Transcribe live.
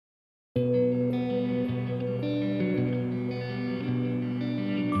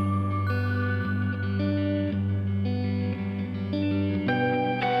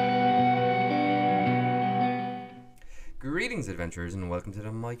Greetings, adventurers, and welcome to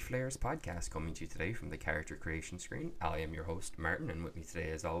the Mike Flares podcast, coming to you today from the character creation screen. I am your host, Martin, and with me today,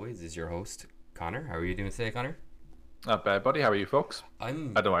 as always, is your host, Connor. How are you doing today, Connor? Not bad, buddy. How are you, folks?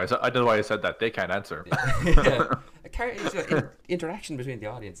 I'm. I don't know why I don't know why I said that. They can't answer. Interaction between the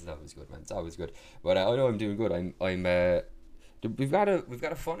audience is always good, man. It's always good. But I know I'm doing good. We've got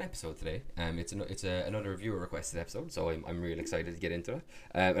a fun episode today. It's another viewer requested episode, so I'm really excited to get into it.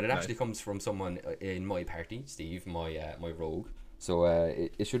 And it actually comes from someone in my party, Steve, my rogue. So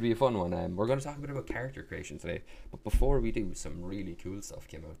it should be a fun one. We're going to talk a bit about character creation today. But before we do, some really cool stuff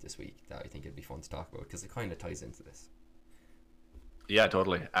came out this week that I think it'd be fun to talk about because it kind of ties into this. Yeah,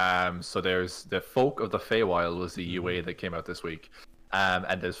 totally. So there's the Folk of the Feywild was the UA that came out this week,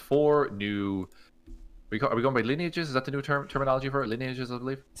 and there's 4 new. Are we going by lineages? Is that the new terminology for it? Lineages, I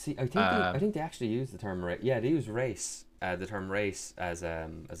believe. See, I think they actually use the term race. Yeah, they use race, the term race as a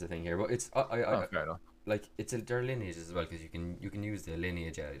thing here. But it's fair enough. Like they're lineages as well because you can use the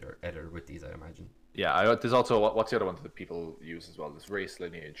lineage editor with these, I imagine. Yeah, there's also what's the other one that people use as well? There's race,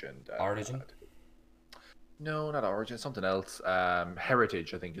 lineage, and origin. No, not origin. Something else.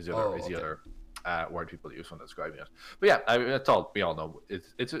 Heritage, I think, is the other word people use when describing it. But yeah, I mean, it's all we all know.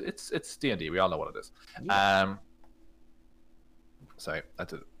 It's D&D. We all know what it is. Yeah. Sorry, I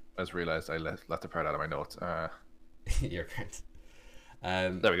just realized I left the part out of my notes. You're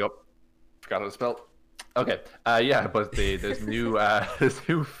right. There we go. Forgot how to spell. Okay. Yeah, but there's new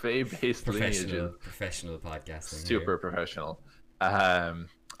Fey-based lineages. Professional podcasting. Super professional. I'm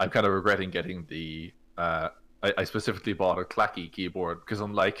kind of regretting getting the. I specifically bought a clacky keyboard because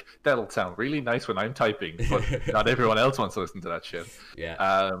I'm like, that'll sound really nice when I'm typing, but not everyone else wants to listen to that shit. Yeah.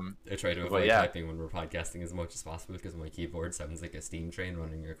 I try to avoid typing when we're podcasting as much as possible because my keyboard sounds like a steam train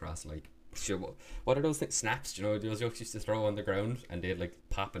running across what are those things? Snaps? Do you know those jokes used to throw on the ground and they'd like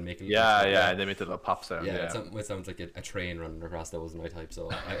pop and make a and they made a little pop sound. Yeah. It sounds like a train running across those when I type, so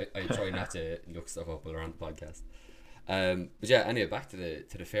I try not to look stuff up while we're on the podcast. But yeah, anyway, back to the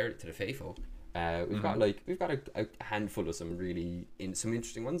Feyfolk. We've got a handful of some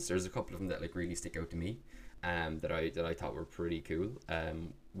interesting ones. There's a couple of them that like really stick out to me, that I thought were pretty cool.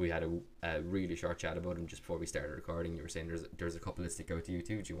 We had a really short chat about them just before we started recording. You were saying there's a couple that stick out to you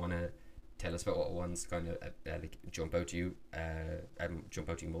too. Do you want to tell us about what ones kind of like jump out to you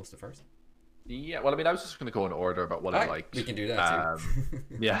most at first? Yeah, well, I mean, I was just going to go in order about what I liked. We can do that too.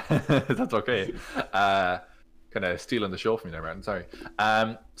 Yeah, that's okay. Kind of stealing the show from you there, Martin. Sorry.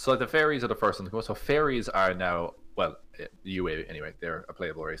 So the fairies are the first one to go. So fairies are now, well, UA anyway. They're a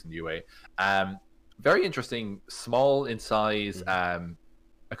playable race in UA. Very interesting, small in size. A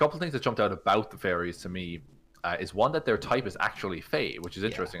couple of things that jumped out about the fairies to me is one that their type is actually Fey, which is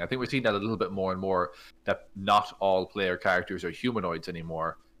interesting. I think we're seeing that a little bit more and more, that not all player characters are humanoids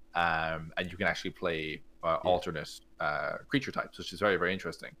anymore, and you can actually play alternate creature types, which is very, very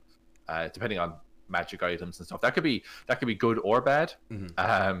interesting. Depending on magic items and stuff, that could be good or bad.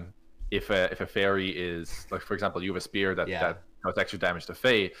 If a fairy is, like, for example, you have a spear that does extra damage to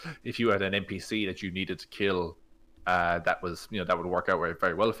Fey. If you had an NPC that you needed to kill, that would work out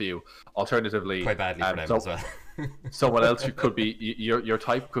very well for you. Alternatively, quite badly for them as well. Someone else could be your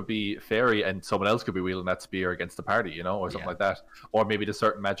type could be fairy, and someone else could be wielding that spear against the party, or something like that. Or maybe the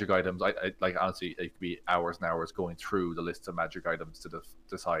certain magic items. I like, honestly, it could be hours and hours going through the list of magic items to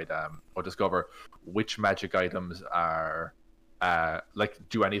decide or discover which magic items are.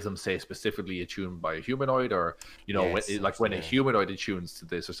 Do any of them say specifically attuned by a humanoid, or when a humanoid attunes to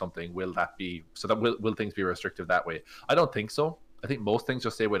this or something, will that be so that will things be restrictive that way? I don't think so. I think most things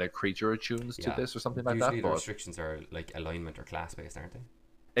just say when a creature attunes to this or something like that. Usually the restrictions are like alignment or class based, aren't they?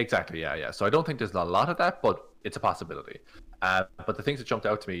 Exactly, yeah. So I don't think there's a lot of that, but it's a possibility. But the things that jumped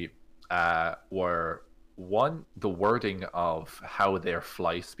out to me were, one, the wording of how their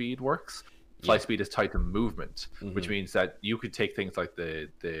fly speed works. Fly speed is tied to movement, which means that you could take things like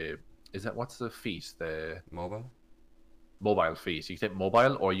what's the feat? The mobile feat. You can take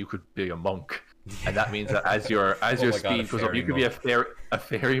mobile, or you could be a monk, and that means that as your speed goes up, you could be a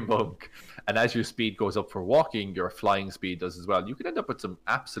fairy monk, and as your speed goes up for walking, your flying speed does as well. You could end up with some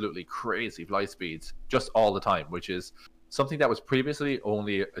absolutely crazy fly speeds just all the time, which is something that was previously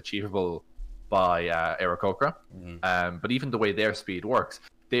only achievable by Aarakocra. But even the way their speed works,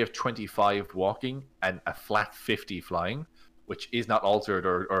 they have 25 walking and a flat 50 flying, which is not altered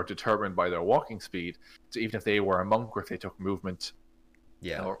or determined by their walking speed. So even if they were a monk, or if they took movement,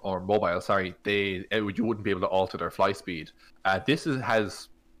 or mobile, you wouldn't be able to alter their fly speed.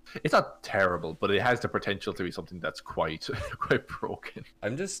 It's not terrible, but it has the potential to be something that's quite broken.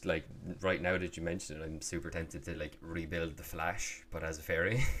 I'm just like, right now that you mentioned it, I'm super tempted to like rebuild the Flash, but as a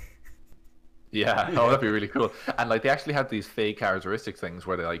fairy. Yeah, oh, that'd be really cool. And like they actually have these fake characteristics things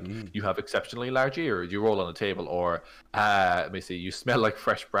where they like you have exceptionally large ears, you roll on a table, or let me see, you smell like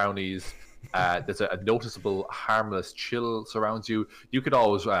fresh brownies. There's a noticeable harmless chill surrounds you. You could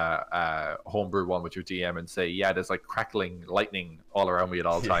always homebrew one with your DM and say, yeah, there's like crackling lightning all around me at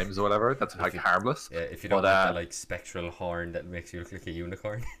all times or whatever. That's like harmless. Yeah, if you don't want that like spectral horn that makes you look like a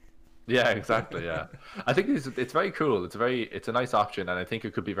unicorn. Yeah, exactly. Yeah, I think it's very cool. It's a nice option, and I think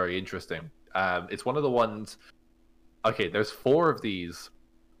it could be very interesting. It's one of the ones. Okay, there's 4 of these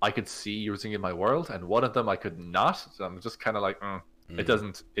I could see using in my world, and one of them I could not. So I'm just kind of like, it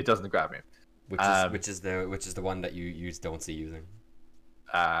doesn't grab me. Which is the one that you don't see using.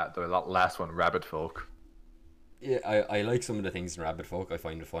 The last one, Rabbit Folk. Yeah, I like some of the things in Rabbit Folk. I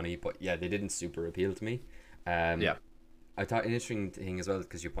find it funny, but yeah, they didn't super appeal to me. Yeah. I thought an interesting thing as well,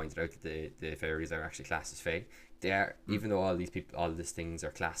 because you pointed out that the fairies are actually classed as fae. They are, even though all these things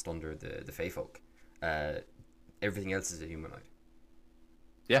are classed under the fae folk. Everything else is a humanoid.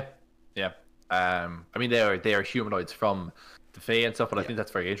 Yeah, yeah. I mean, they are humanoids from the fae and stuff, but I think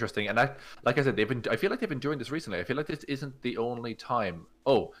that's very interesting. And like I said, I feel like they've been doing this recently. I feel like this isn't the only time.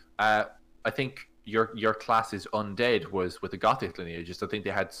 I think your class is undead was with the Gothic lineages. I think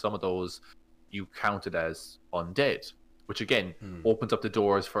they had some of those you counted as undead, which again opens up the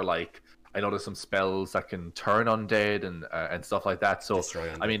doors for like, I know there's some spells that can turn undead and stuff like that. So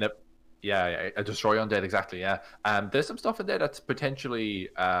I mean, a destroy undead, exactly. Yeah, there's some stuff in there that's potentially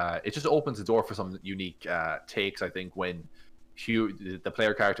it just opens the door for some unique takes. I think when the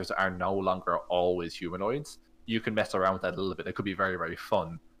player characters are no longer always humanoids, you can mess around with that a little bit. It could be very, very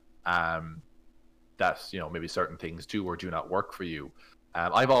fun. That maybe certain things do or do not work for you.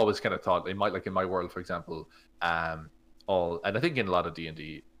 I've always kind of thought in my world, for example, and I think in a lot of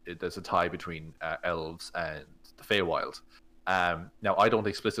D&D, there's a tie between elves and the Feywild. Now, I don't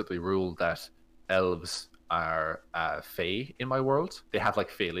explicitly rule that elves are Fey in my world. They have like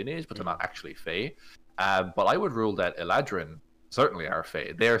Fey lineage, but they're not actually Fey. But I would rule that Eladrin certainly are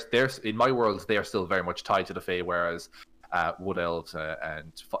Fey. They're in my world, they are still very much tied to the Fey, whereas Wood Elves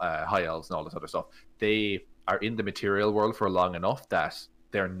and High Elves and all this other stuff, they are in the material world for long enough that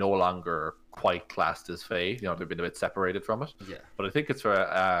they're no longer quite classed as Fey. They've been a bit separated from it. Yeah. But I think it's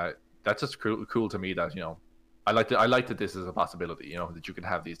that's just cool to me that I like that this is a possibility. That you can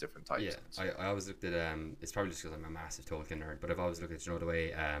have these different types. Yeah, I always looked at it's probably just because I'm a massive Tolkien nerd, but I've always looked at the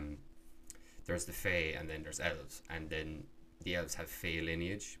way there's the Fey and then there's elves, and then the elves have Fey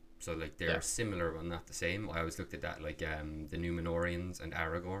lineage, so like they're similar but not the same. I always looked at that like the Númenóreans and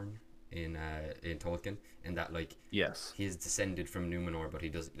Aragorn in Tolkien, and that like he's descended from Númenor, but he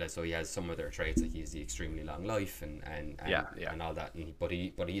does so he has some of their traits, like he's the extremely long life and all that, but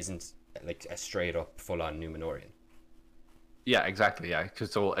he isn't like a straight up full on Númenórean. Yeah, exactly. Yeah,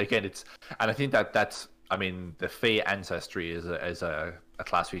 because so again, and I think that's. I mean, the Fey ancestry is a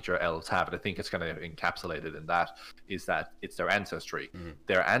class feature elves have, and I think it's kind of encapsulated in that is that it's their ancestry.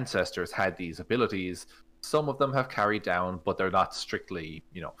 Their ancestors had these abilities. Some of them have carried down, but they're not strictly,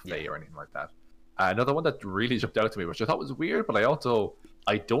 Fey or anything like that. Another one that really jumped out to me, which I thought was weird, but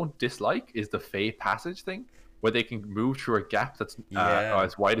I don't dislike, is the Fey passage thing, where they can move through a gap that's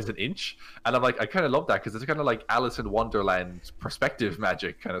as wide as an inch. And I'm like, I kind of love that because it's kind of like Alice in Wonderland perspective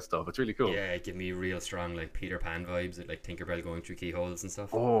magic kind of stuff. It's really cool. Yeah, it give me real strong like Peter Pan vibes, like Tinkerbell going through keyholes and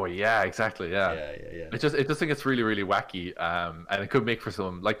stuff. Oh yeah, exactly. Yeah. Yeah. It just think it's really, really wacky. And it could make for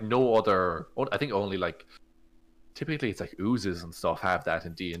some like no other. I think only like typically it's like oozes and stuff have that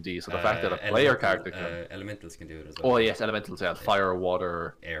in D&D. So the fact that a player character elementals can do it as well. Oh yes, elementals. Yeah, fire,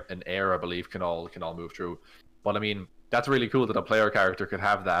 water, and air, I believe, can all move through. But I mean, that's really cool that a player character could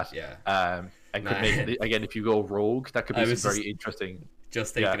have that. Yeah. And could make again, if you go rogue, that could be very interesting.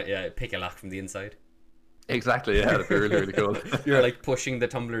 Just thinking, pick a lock from the inside. Exactly. Yeah, that'd be really, really cool. You're like pushing the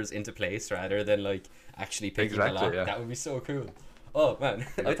tumblers into place rather than like actually picking the lock. Yeah. That would be so cool. Oh man,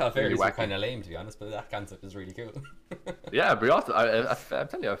 I thought fairies were kind of lame to be honest, but that concept is really cool. Yeah, but also, I'm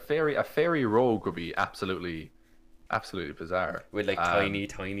telling you, a fairy rogue would be absolutely bizarre with like tiny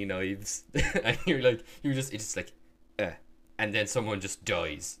knives, and it's just like, and then someone just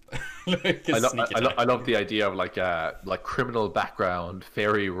dies. I love the idea of like criminal background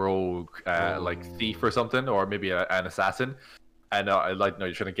fairy rogue, like thief or something, or maybe an assassin, and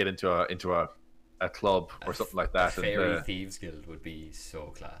you're trying to get into a club or something like that. A fairy thieves guild would be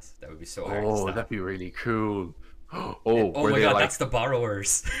so class. That would be so hard. Oh, that'd be really cool. Oh my god, that's the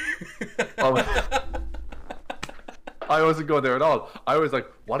borrowers. I wasn't going there at all. I was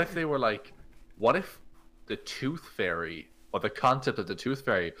like, what if the tooth fairy, or the concept of the tooth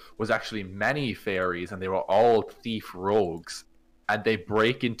fairy, was actually many fairies and they were all thief rogues, and they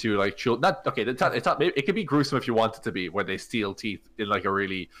break into like children. Not okay. It's not. It could be gruesome if you want it to be, where they steal teeth in like a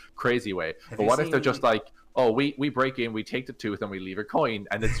really crazy way. But what if they're just like, oh, we break in, we take the tooth, and we leave a coin,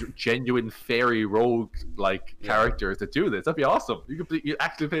 and it's genuine fairy rogue like characters that do this? That'd be awesome. You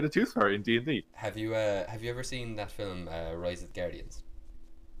actually play the tooth fairy in D&D. Have you ever seen that film Rise of the Guardians?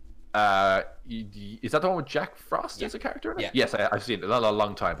 Is that the one with Jack Frost as a character in it? Yes, I've seen it. Not a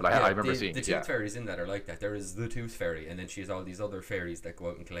long time, but I remember seeing the it. tooth fairies in that are like that. There is the tooth fairy, and then she has all these other fairies that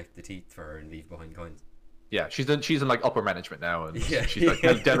go out and collect the teeth for her and leave behind coins. Yeah, she's in like upper management now, and she's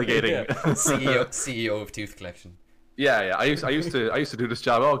like delegating. CEO of tooth collection. Yeah. I used to do this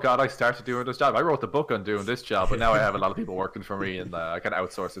job. Oh God, I started doing this job. I wrote the book on doing this job, but now I have a lot of people working for me, and I can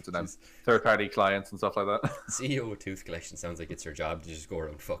outsource it to them, third-party clients and stuff like that. CEO of tooth collection sounds like it's your job to just go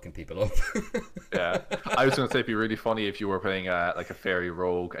around fucking people up. Yeah, I was going to say it'd be really funny if you were playing like a fairy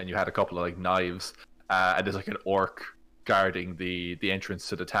rogue and you had a couple of like knives, and there's like an orc guarding the entrance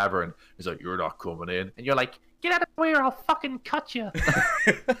to the tavern. He's like, "You're not coming in," and you're like, "Get out of the way, or I'll fucking cut you."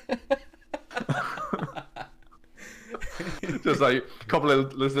 Just like a couple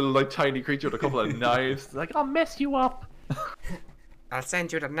of this little like tiny creature with a couple of knives. Like, I'll mess you up. I'll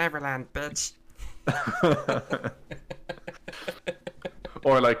send you to Neverland, bitch.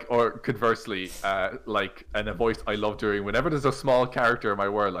 Or conversely, like, and a voice I love doing whenever there's a small character in my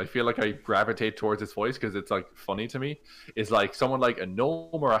world, I feel like I gravitate towards this voice because it's like funny to me. Is like someone like a gnome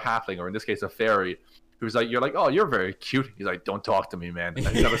or a halfling, or in this case a fairy, who's like, you're like, oh, you're very cute. He's like, don't talk to me, man. And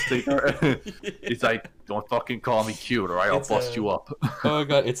he's, he's like, don't fucking call me cute, or I'll bust you up. Oh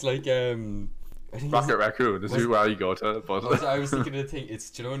god, it's like Rocket Raccoon. This is where you go to. But I was thinking of the thing.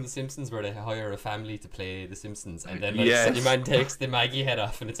 It's, you know, in The Simpsons where they hire a family to play The Simpsons, and then like the man takes the Maggie head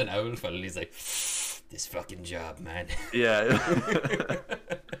off, and it's an owl fella, and he's like, this fucking job, man. Yeah.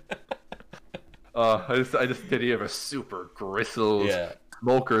 I just did you have a super gristled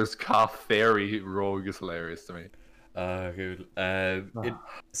smoker's cough fairy rogue is hilarious to me. Cool.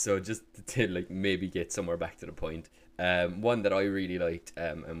 So just to like maybe get somewhere back to the point, one that I really liked,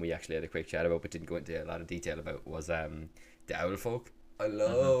 and we actually had a quick chat about but didn't go into a lot of detail about, was the owl folk. I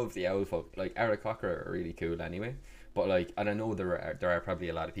love the owl folk. Like Aarakocra are really cool anyway, but like, and I know there are probably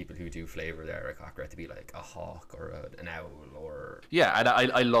a lot of people who do flavour the Aarakocra to be like a hawk or an owl or and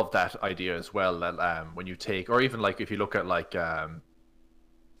I love that idea as well, that when you take, or even like if you look at like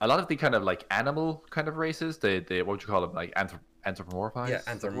a lot of the kind of like animal kind of races, they what would you call them, like anthropomorphized? Yeah,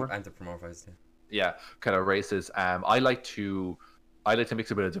 anthropomorphized. Yeah, kind of races. I like to mix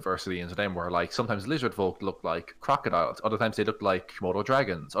a bit of diversity into them, where like sometimes lizard folk look like crocodiles, other times they look like Komodo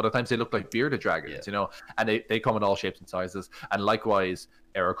dragons, other times they look like bearded dragons, you know, and they come in all shapes and sizes. And likewise,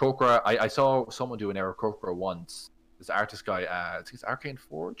 Aarakocra, I saw someone do an Aarakocra once. This artist guy, I think it's Arcane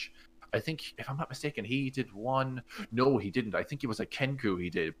Forge. I think, if I'm not mistaken, he did one. No, he didn't. I think it was a Kenku he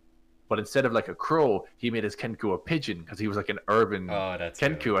did. But instead of like a crow, he made his Kenku a pigeon, because he was like an urban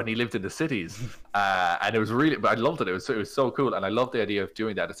Kenku, cool. And he lived in the cities. And it was really, but I loved it. It was so cool. And I love the idea of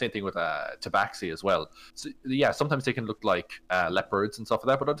doing that. The same thing with Tabaxi as well. So yeah, sometimes they can look like leopards and stuff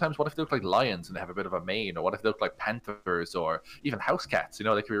like that. But other times, what if they look like lions and they have a bit of a mane? Or what if they look like panthers or even house cats? You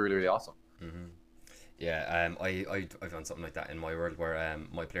know, they can be really, really awesome. Mm-hmm. Yeah, I've done something like that in my world, where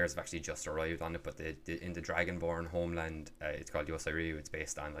my players have actually just arrived on it, but in the Dragonborn homeland, it's called Yosei-Ryu. It's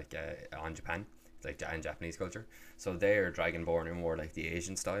based on like on Japan. It's like in Japanese culture. So they're Dragonborn are more like the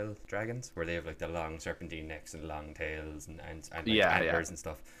Asian style dragons, where they have like the long serpentine necks and long tails and like antlers and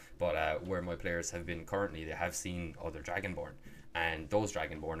stuff. But where my players have been currently, they have seen other Dragonborn. And those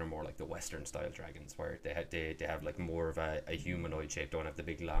Dragonborn are more like the Western style dragons, where they have like more of a humanoid shape, don't have the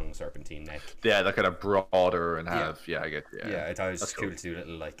big long serpentine neck. Yeah, they're kind of broader and have I get I thought it was just cool to do a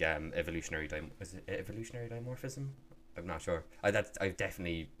little like evolutionary dimorphism. I'm not sure. I've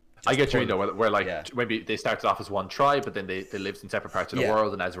definitely. I get you, where like maybe they started off as one tribe, but then they lived in separate parts of the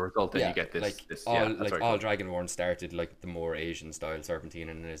world, and as a result, then you get this. All Dragonborn started like the more Asian style serpentine,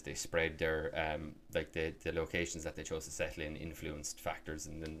 and as they spread their like the locations that they chose to settle in influenced factors,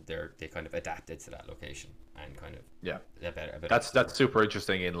 and then they kind of adapted to that location and kind of that's super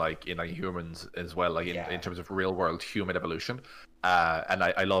interesting in like humans as well, like in terms of real world human evolution. And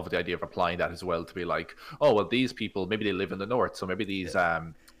I love the idea of applying that as well, to be like, oh well, these people maybe they live in the north, so maybe these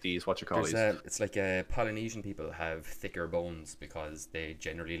it's like Polynesian people have thicker bones because they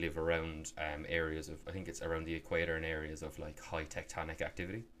generally live around areas of, I think it's around the equator, and areas of like high tectonic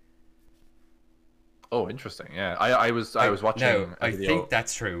activity. Oh, interesting. Yeah, I was watching. No, I think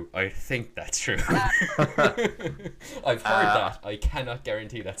that's true. I've heard that. I cannot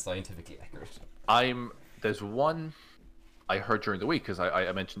guarantee that's scientifically accurate. There's one. I heard during the week, because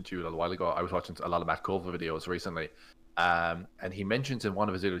I mentioned to you a little while ago, I was watching a lot of Matt Colville videos recently, and he mentions in one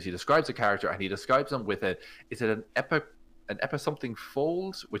of his videos, he describes a character, and he describes them with is it an epi something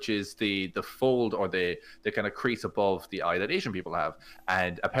fold, which is the fold or the kind of crease above the eye that Asian people have.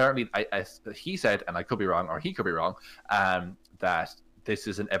 And apparently, he said, and I could be wrong, or he could be wrong, that this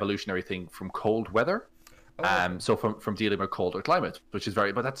is an evolutionary thing from cold weather. So from dealing with colder climates, which is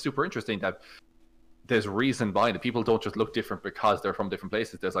but that's super interesting that there's reason behind it. People don't just look different because they're from different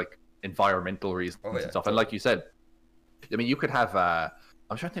places. There's like environmental reasons and stuff. And like you said, I mean, you could have,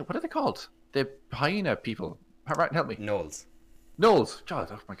 I'm trying to think, what are they called? The hyena people. Right, help me. Gnolls. Gnolls. God,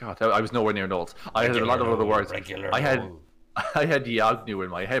 oh my God. I was nowhere near gnolls. I had a lot of other words. I had Yagnu in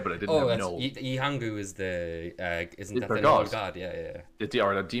my head, but I didn't have Gnoll. Yihangu is the isn't that the god? God? Yeah.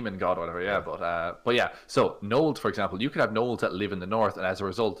 Or the demon god, or whatever. Yeah, but yeah. So gnolls, for example, you could have gnolls that live in the north, and as a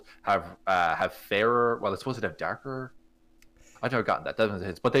result, have fairer. Well, I suppose they'd have darker. I've never gotten that. That doesn't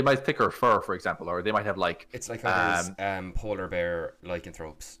hit, but they might have thicker fur, for example, or they might have like. It's like how there's polar bear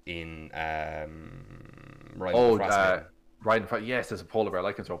lycanthropes in Right in front, yes, there's a polar bear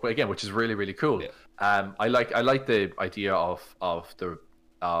lycanthrope, but again, which is really, really cool. Yeah. I like the idea of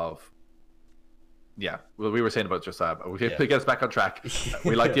yeah. Well, we were saying about just we get us back on track.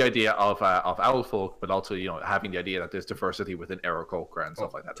 We like the idea of owl folk, but also having the idea that there's diversity within Aarakocra and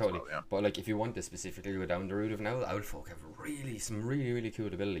stuff like that. Totally. As well, yeah. But like if you want to specifically go down the route of an owl, owl folk have some really cool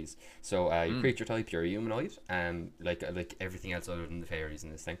abilities. So you creature type, you're a humanoid, like everything else other than the fairies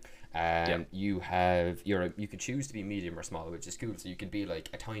in this thing. You could choose to be medium or small, which is cool. So you could be like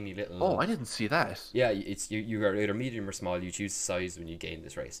a tiny little. Oh, I didn't see that. Yeah, it's you are either medium or small. You choose size when you gain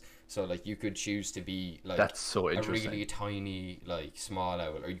this race. So like you could choose to be like that's so interesting. A really tiny like small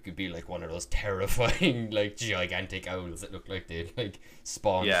owl, or you could be like one of those terrifying like gigantic owls that look like they like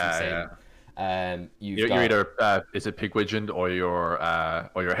spawned from Satan. You're either is it Pigwidgeon or your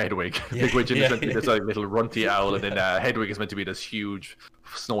Hedwig. Pigwidgeon is meant to be this like little runty owl, and then Hedwig is meant to be this huge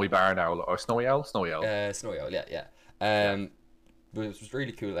snowy barn owl or snowy owl. Snowy owl, yeah. But it was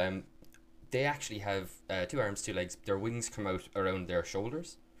really cool. They actually have 2 arms, 2 legs. Their wings come out around their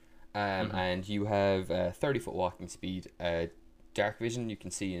shoulders. And you have 30-foot walking speed, dark vision you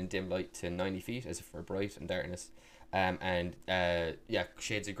can see in dim light to 90 feet as if for bright and darkness, and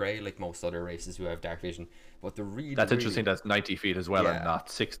shades of grey like most other races who have dark vision. But that's interesting. That's 90 feet as well, and not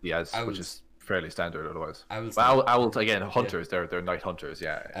 60 which is fairly standard otherwise. Owls again, hunters. They're night hunters,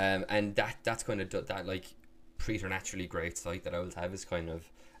 and that's kind of that like preternaturally great sight that owls have is kind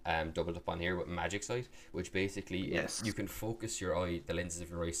of doubled up on here with magic sight, which basically you can focus your eye, the lenses of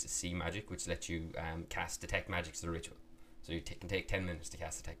your eyes, to see magic, which lets you cast detect magic as a ritual. So you can take 10 minutes to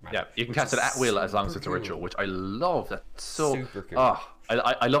cast detect magic. Yeah, you can cast it at will as long as it's a ritual, which I love. That's so super cool.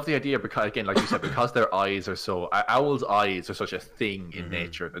 I love the idea because, again, like you said, because their eyes are so owls' eyes are such a thing in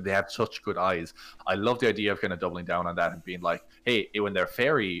nature. They have such good eyes. I love the idea of kind of doubling down on that and being like, hey, when they're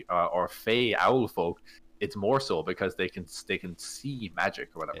fairy or fey owl folk, it's more so because they can see magic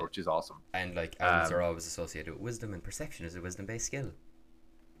or whatever, which is awesome. And like owls are always associated with wisdom, and perception is a wisdom-based skill.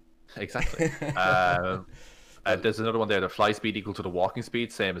 Exactly. There's another one there. The fly speed equal to the walking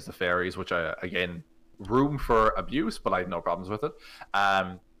speed, same as the fairies, which again, room for abuse, but I had no problems with it.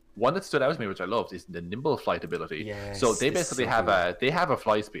 One that stood out to me, which I loved, is the nimble flight ability. Yes, so they basically have a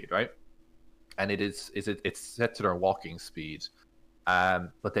fly speed, right? And it's set to their walking speed.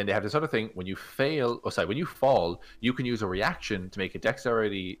 But then they have this other thing: when you fall, you can use a reaction to make a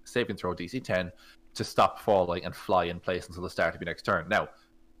dexterity saving throw DC 10 to stop falling and fly in place until the start of your next turn. Now,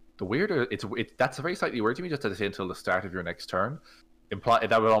 the weirder that's a very slightly weird to me, just to say until the start of your next turn.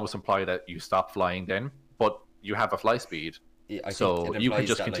 That would almost imply that you stop flying then, but you have a fly speed, so you can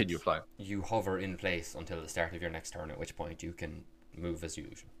just continue flying. You hover in place until the start of your next turn, at which point you can move as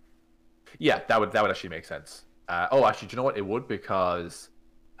usual. Yeah, that would actually make sense. Actually, do you know what? It would, because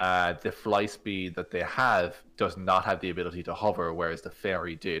the fly speed that they have does not have the ability to hover, whereas the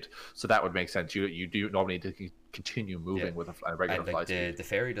fairy did. So that would make sense. You do normally need to continue moving with a regular fly speed. The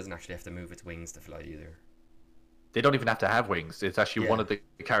fairy doesn't actually have to move its wings to fly either. They don't even have to have wings. It's actually one of the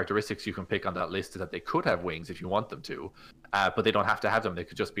characteristics you can pick on that list is that they could have wings if you want them to, but they don't have to have them. They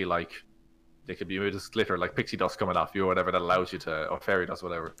could just be like, they could be just glitter, like pixie dust coming off you or whatever, that allows you to, or fairy dust,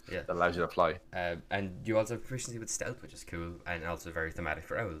 whatever, that allows you to fly. And you also have proficiency with stealth, which is cool, and also very thematic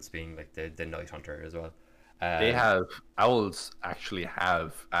for owls, being like the night hunter as well. Owls actually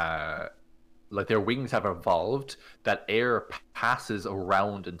have, like their wings have evolved that air passes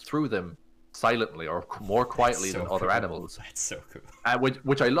around and through them silently or more quietly than other cool. animals. That's so cool.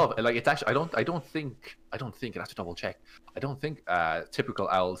 Which I love. Like, it's actually, I don't think I have to double check. I don't think typical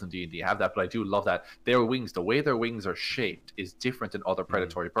owls in D&D have that, but I do love that their wings, the way their wings are shaped, is different than other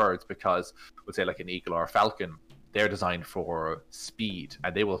predatory birds, because let's say like an eagle or a falcon, they're designed for speed,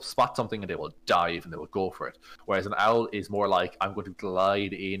 and they will spot something and they will dive and they will go for it. Whereas an owl is more like, I'm going to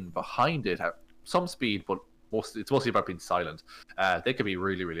glide in behind it at some speed, but it's mostly about being silent. They could be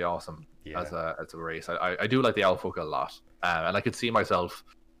really, really awesome as a race. I do like the owl folk a lot, and I could see myself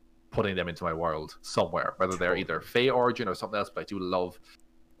putting them into my world somewhere, whether they're either Fey origin or something else. But I do love,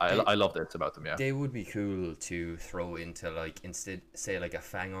 I love this about them. Yeah, they would be cool to throw into, like, instead, say like a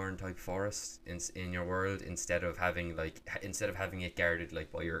Fangorn type forest in your world, instead of having it guarded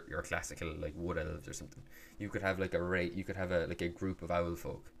like by your classical like wood elves or something. You could have like a group of owl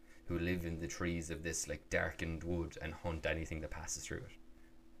folk who live in the trees of this like darkened wood and hunt anything that passes through it.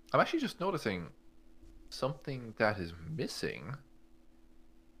 I'm actually just noticing something that is missing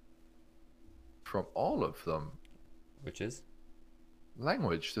from all of them. Which is?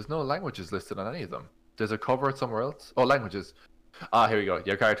 Language. There's no languages listed on any of them. There's a cover somewhere else. Oh, languages. Here we go.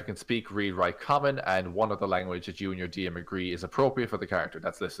 Your character can speak, read, write Common, and one other language that you and your DM agree is appropriate for the character.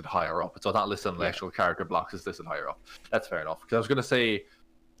 That's listed higher up. It's not listed on the actual character blocks. It's listed higher up. That's fair enough. Because I was going to say,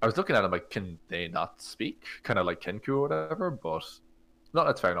 I was looking at them like, can they not speak? Kind of like Kenku or whatever, but no,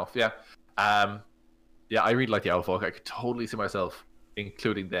 that's fair enough. Yeah. Yeah, I really like the owl folk. I could totally see myself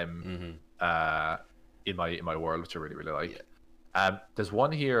including them in my world, which I really, really like. Yeah. There's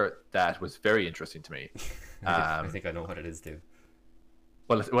one here that was very interesting to me. I think I know what it is too.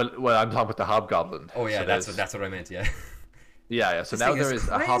 Well, I'm talking about the hobgoblin. Oh yeah, so that's what I meant. Yeah. Yeah. So now there is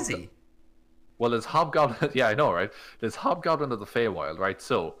a hobgoblin. Well, there's hobgoblin. Yeah, I know, right? There's hobgoblin of the Feywild, right?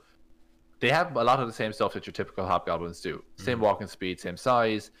 So they have a lot of the same stuff that your typical hobgoblins do. Same walking speed, same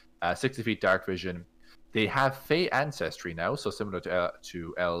size, 60 feet dark vision. They have Fey ancestry now, so similar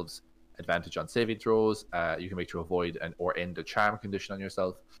to elves. Advantage on saving throws. You can make to avoid or end a charm condition on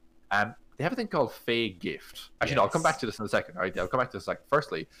yourself. They have a thing called Fey Gift. Actually, no, I'll come back to this in a second. All right, I'll come back to this in a second.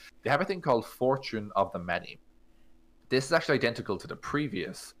 Firstly, they have a thing called Fortune of the Many. This is actually identical to the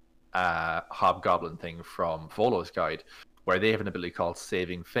previous hobgoblin thing from Volo's Guide, where they have an ability called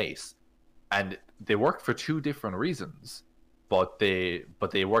Saving Face, and they work for two different reasons, but they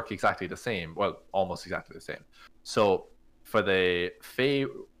work exactly the same. Well, almost exactly the same. So for the Fey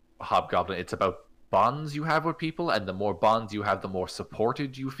hobgoblin, it's about bonds you have with people, and the more bonds you have, the more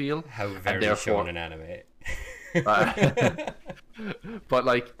supported you feel. How very shown in anime. But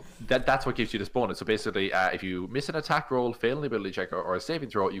like that's what gives you this bonus. So basically, if you miss an attack roll, fail an ability check, or a saving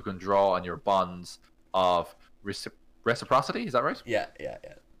throw, you can draw on your bonds of reciprocity. Is that right? Yeah.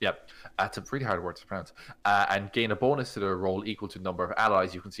 Yep. It's a really hard word to pronounce. And gain a bonus to the roll equal to the number of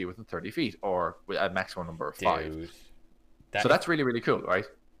allies you can see within 30 feet, or a maximum number of 5. So that's really, really cool, right?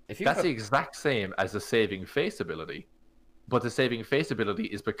 That's the exact same as the Saving Face ability. But the Saving Face ability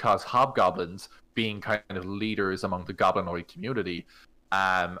is because hobgoblins, being kind of leaders among the goblinoid community,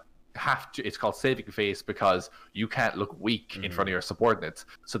 it's called Saving Face because you can't look weak in front of your subordinates.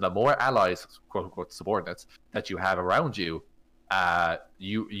 So the more allies, quote unquote subordinates, that you have around you,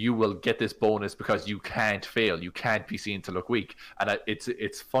 you will get this bonus because you can't fail. You can't be seen to look weak. And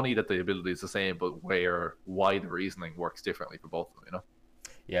it's funny that the ability is the same, but why the reasoning works differently for both of them, you know?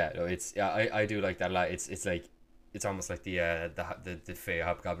 Yeah, no, I do like that a lot. It's like, it's almost like the Fey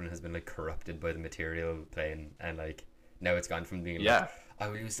hobgoblin has been like corrupted by the material plane, and like now it's gone from being like, I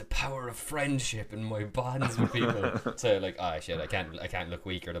will use the power of friendship and my bonds with people to like, shit, I can't look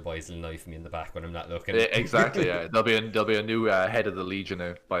weak, or the boys will knife me in the back when I'm not looking. Exactly. Yeah, there'll be a new head of the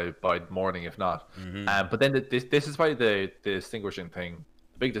Legion by morning, if not. But then this is why the distinguishing thing,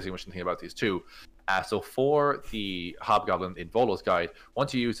 the big distinguishing thing about these two. So for the hobgoblin in Volo's Guide,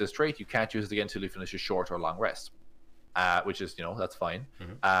 once you use this trait, you can't use it again until you finish a short or long rest, which is, that's fine.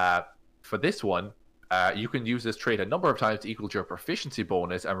 For this one, you can use this trait a number of times to equal your proficiency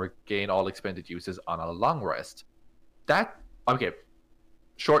bonus and regain all expended uses on a long rest. Depending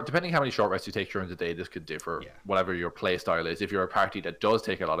how many short rests you take during the day, this could differ. Whatever your play style is. If you're a party that does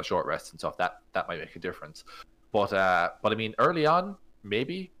take a lot of short rests and stuff, that might make a difference. But I mean, early on,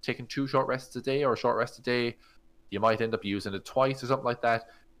 maybe taking 2 short rests a day or a short rest a day, you might end up using it twice or something like that.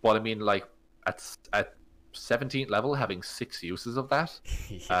 But I mean, like at 17th level, having 6 uses of that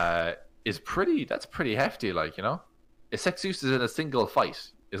is pretty hefty. Like, it's 6 uses in a single fight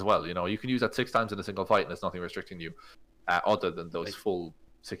as well. You can use that 6 times in a single fight, and there's nothing restricting you other than those full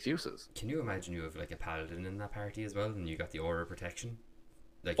 6 uses. Can you imagine you have like a paladin in that party as well, and you got the aura of protection?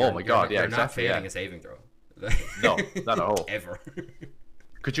 Like, oh my god, yeah, you're exactly. Not failing a saving throw. No, not at all. Ever.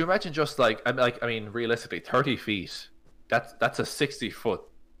 Could you imagine just I mean, realistically, 30 feet. That's a 60-foot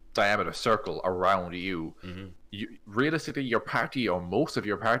diameter circle around you. Mm-hmm. Realistically, your party or most of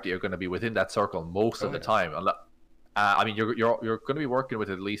your party are going to be within that circle most of the yeah. time. I mean, you're going to be working with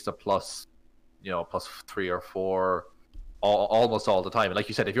at least a plus, plus 3 or 4, almost all the time. And like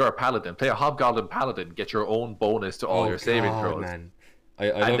you said, if you're a paladin, play a hobgoblin paladin, get your own bonus to all your saving throws. Man.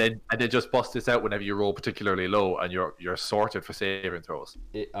 And then just bust this out whenever you roll particularly low, and you're sorted for saving throws.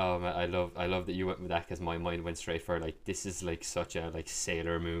 Oh man, I love that you went with that, because my mind went straight for like, this is like such a like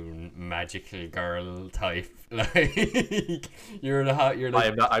Sailor Moon magical girl type. Like you're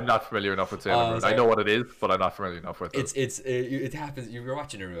like, I'm not familiar enough with Sailor Moon. I know what it is, but I'm not familiar enough with it. It happens. You're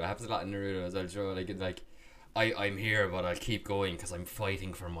watching Naruto. It happens a lot in Naruto as well. Sure, like I'm here, but I'll keep going because I'm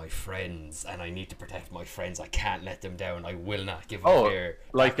fighting for my friends, and I need to protect my friends. I can't let them down. I will not give up here.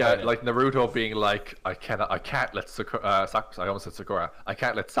 Like Naruto being like, I can't let Sakura. I almost said Sakura. I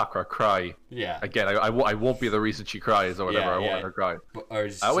can't let Sakura cry. Yeah. Again, I won't be the reason she cries or whatever. I won't let her cry.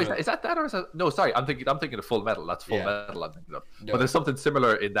 Is that or is that? No, sorry. I'm thinking of Full Metal. That's Full Metal. I'm thinking of. No. But there's something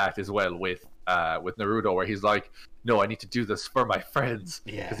similar in that as well with Naruto, where he's like, no, I need to do this for my friends.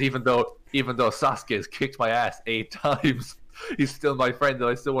 Yeah. Because even though Sasuke has kicked my ass 8 times, he's still my friend, and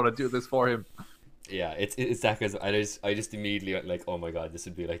I still want to do this for him. Yeah, it's that, because I just immediately went like, oh my god, this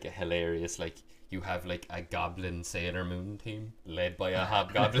would be like a hilarious, like, you have like a goblin Sailor Moon team led by a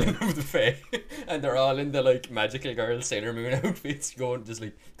hobgoblin of the Fae, and they're all in the like magical girl Sailor Moon outfits,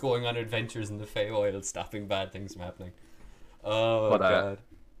 going on adventures in the Feywild, stopping bad things from happening. Oh god.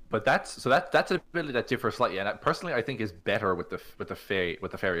 But that's an ability that differs slightly, and personally I think is better with the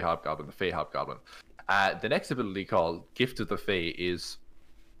fairy hobgoblin, the Fae hobgoblin. The next ability, called Gift of the Fae, is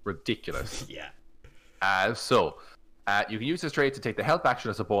ridiculous. Yeah. So you can use this trait to take the help action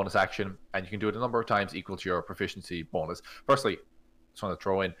as a bonus action, and you can do it a number of times equal to your proficiency bonus. Firstly, just want to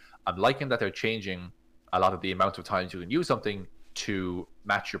throw in, I'm liking that they're changing a lot of the amount of times you can use something to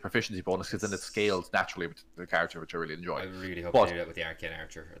match your proficiency bonus, because then it scales naturally with the character, which I really enjoy. I really hope they do that with the Arcane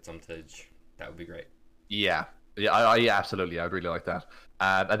Archer at some stage. That would be great. Yeah, I absolutely. I'd really like that,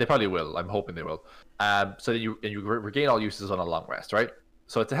 and they probably will. I'm hoping they will. So then you regain all uses on a long rest, right?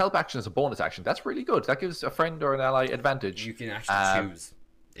 So it's a help action as a bonus action. That's really good. That gives a friend or an ally advantage. You can actually choose.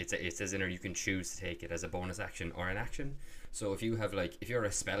 It says in there you can choose to take it as a bonus action or an action. So if you're a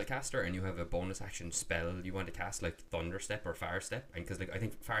spellcaster and you have a bonus action spell you want to cast, like Thunder Step or Fire Step, and because I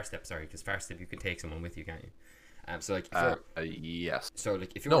think Fire Step you can take someone with you, can't you? So like yes. So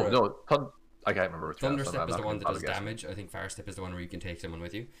like if you're I can't remember which Thunder Step is the one that does damage. I think Fire Step is the one where you can take someone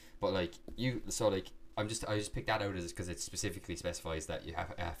with you. But like I just picked that out as because it specifically specifies that you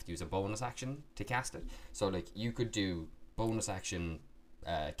have to use a bonus action to cast it. So like you could do bonus action,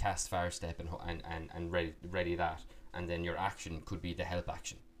 cast Fire Step and ready that, and then your action could be the help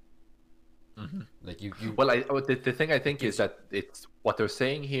action. Mm-hmm. Like you. Well, the thing I think is that it's what they're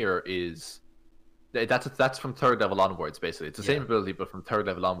saying here is that's from 3rd level onwards. Basically, it's the same ability, but from 3rd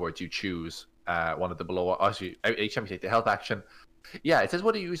level onwards, you choose one of the below. Actually, each time you take the help action. Yeah, it says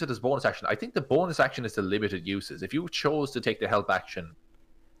what do you use it as bonus action. I think the bonus action is the limited uses. If you chose to take the help action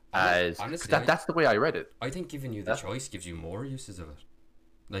honestly, that's the way I read it. I think giving you the choice gives you more uses of it.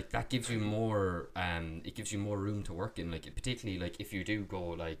 Like that gives you more. It gives you more room to work in. Like particularly like if you do go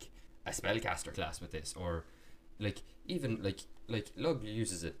like a spellcaster class with this, or like even like Lug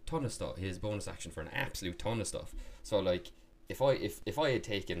uses a ton of stuff. His bonus action for an absolute ton of stuff. So like if I had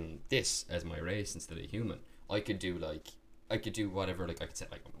taken this as my race instead of human, I could do whatever. Like I could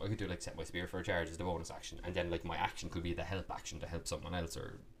set my spear for a charge as the bonus action, and then like my action could be the help action to help someone else,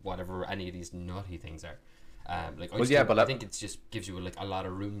 or whatever any of these nutty things are. I think it just gives you like a lot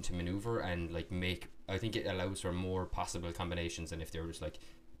of room to maneuver and like I think it allows for more possible combinations than if there was like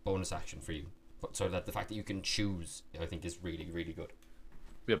bonus action for you. But so that the fact that you can choose, I think, is really, really good.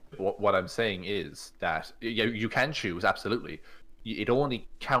 Yeah, what I'm saying is that you can choose, absolutely. It only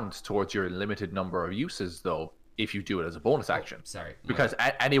counts towards your limited number of uses, though, if you do it as a bonus action. Because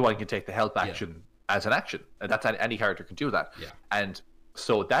anyone can take the help action as an action, and that's any character can do that. Yeah. And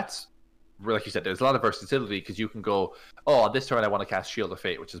so that's, like you said, there's a lot of versatility, because you can go, on this turn I want to cast Shield of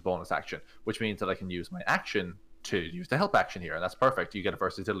Fate, which is bonus action, which means that I can use my action to use the help action here, and that's perfect. You get a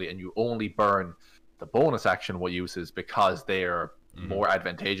versatility, and you only burn the bonus action uses because they're more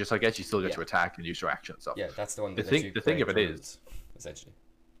advantageous. I guess you still get to attack and use your action and stuff. Yeah, that's the one. The thing of it is, essentially.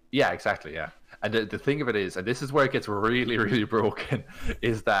 Yeah, exactly. Yeah, and the thing of it is, and this is where it gets really, really broken,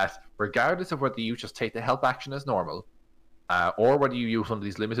 is that regardless of whether you just take the help action as normal, or whether you use one of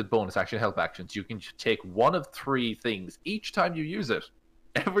these limited bonus action help actions, you can take one of 3 things each time you use it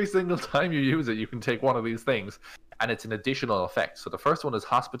Every single time you use it, you can take one of these things, and it's an additional effect. So the first one is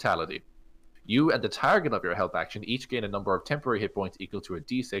hospitality. You and the target of your help action each gain a number of temporary hit points equal to a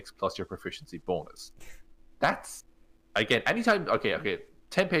d6 plus your proficiency bonus. That's, again, anytime. Okay.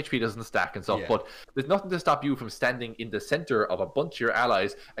 Temp HP doesn't stack and stuff, but there's nothing to stop you from standing in the center of a bunch of your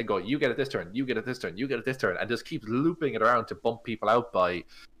allies and go, you get it this turn, you get it this turn, you get it this turn, and just keep looping it around to bump people out by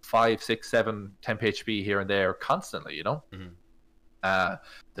 5, 6, 7 temp HP here and there constantly, you know?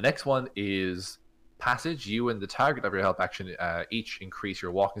 The next one is passage. You and the target of your help action each increase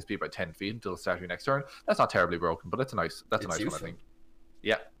your walking speed by 10 feet until the start of your next turn. That's not terribly broken, but that's a nice one, I think.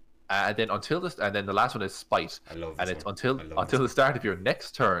 Yeah. And then the last one is spite. I love this and it's one. until the start of your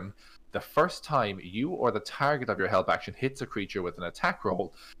next turn. The first time you or the target of your help action hits a creature with an attack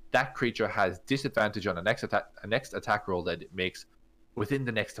roll, that creature has disadvantage on a next attack roll that it makes within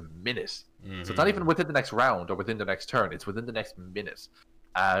the next minute. So it's not even within the next round or within the next turn. It's within the next minute.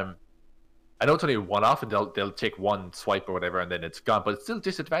 I know it's only one off, and they'll take one swipe or whatever, and then it's gone. But it's still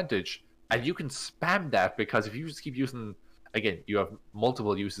disadvantage, and you can spam that because if you just keep using. Again, you have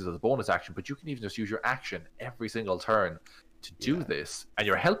multiple uses as a bonus action, but you can even just use your action every single turn to do this, and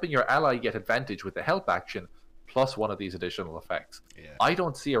you're helping your ally get advantage with the help action plus one of these additional effects. I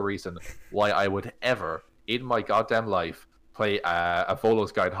don't see a reason why I would ever, in my goddamn life, play a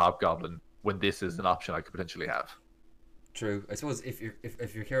Volo's Guide Hobgoblin when this is an option I could potentially have. True. I suppose if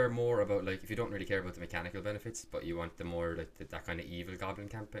you care more about, like, if you don't really care about the mechanical benefits, but you want the more like that kind of evil goblin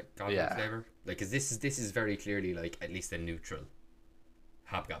flavor, like, because this is very clearly like at least a neutral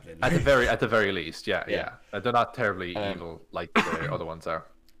hobgoblin. At the very least, yeah. They're not terribly evil like the other ones are.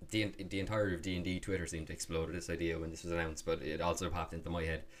 The entire of D&D Twitter seemed to explode at this idea when this was announced, but it also popped into my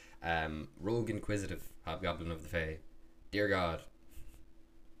head. Rogue Inquisitive Hobgoblin of the Fae. Dear God.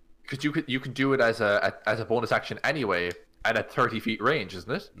 Because you could do it as a bonus action anyway, and at 30 feet range,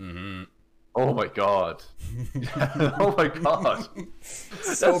 isn't it? Oh my god! Oh my god!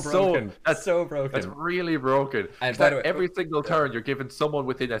 That's broken. That's so broken. That's really broken. And by the way, every single turn, you're giving someone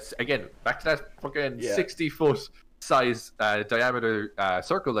within again back to that fucking 60-foot size diameter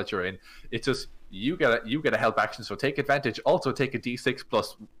circle that you're in. It's just you get a help action, so take advantage. Also take a d6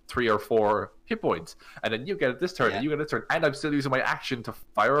 plus 3 or 4 hit points, and then you get it this turn, and you get it this turn, and I'm still using my action to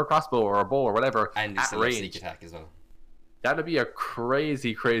fire a crossbow or a bow or whatever and at range. Sneak attack as well. That'd be a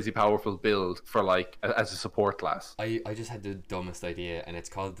crazy powerful build for like as a support class. I just had the dumbest idea, and it's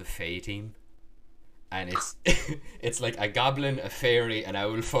called the Fey team, and it's it's like a goblin, a fairy, an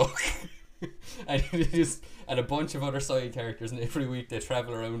owl folk. and a bunch of other side characters, and every week they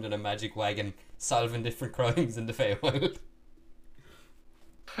travel around in a magic wagon solving different crimes in the Feywild.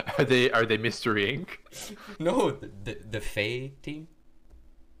 Are they Mystery Inc? No, the Fey team.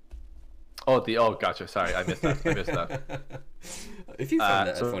 Oh gotcha. Sorry, I missed that. If you found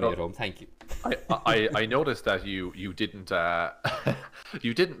that funny at home, thank you. I noticed that you didn't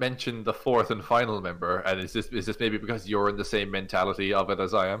you didn't mention the fourth and final member, and is this maybe because you're in the same mentality of it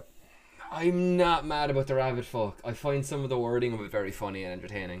as I am? I'm not mad about the rabbit folk. I find some of the wording of it very funny and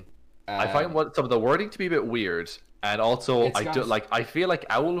entertaining. I find some of the wording to be a bit weird, and also I feel like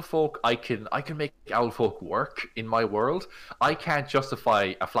owl folk. I can make owl folk work in my world. I can't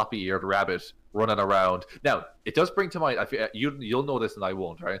justify a floppy-eared rabbit running around. Now it does bring to mind. You'll know this and I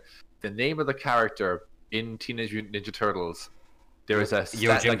won't. Right? The name of the character in Teenage Mutant Ninja Turtles. There is a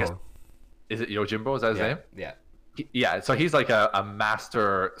Yojimbo. Is it Yojimbo? Is that his name? Yeah. Yeah, so he's like a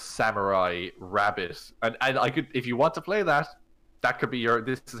master samurai rabbit, and I could, if you want to play that could be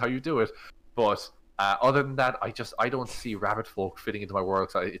this is how you do it. But other than that, I don't see rabbit folk fitting into my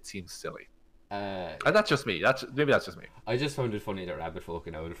world. So it seems silly. And that's just me. Maybe that's just me. I just found it funny that rabbit folk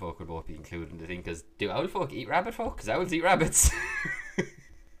and owl folk would both be included in the thing. Because do owl folk eat rabbit folk? Because owls eat rabbits.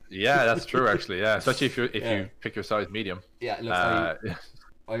 Yeah, that's true. Actually, yeah, especially if you pick your size medium. Yeah, look.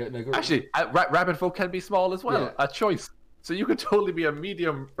 Actually, rabbit folk can be small as well, a choice. So you could totally be a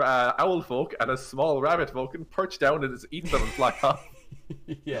medium owl folk and a small rabbit folk and perch down and just eat them and fly off.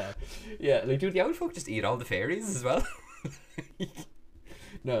 Yeah. Like, do the owl folk just eat all the fairies as well?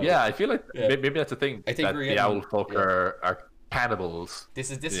 No. Yeah, I feel like maybe that's the thing. I think that the owl folk are cannibals.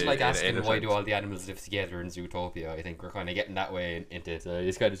 This is like asking why do all the animals live together in Zootopia. I think we're kind of getting that way into it.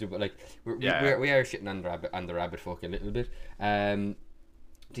 It's kind of super. Like we are shitting on the rabbit folk a little bit.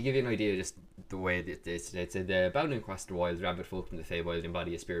 To give you an idea, just the way that it's bounding across the wild, rabbit folk from the Feywild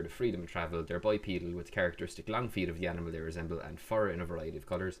embody a spirit of freedom and travel. They're bipedal with characteristic long feet of the animal they resemble and fur in a variety of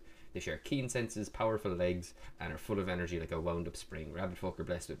colours. They share keen senses, powerful legs, and are full of energy like a wound-up spring. Rabbit folk are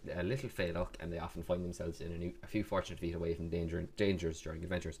blessed with a little fey luck, and they often find themselves in a few fortunate feet away from dangers during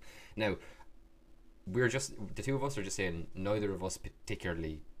adventures. Now, we're just the two of us are just saying neither of us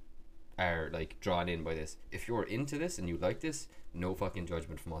particularly are like drawn in by this. If you're into this and you like this, no fucking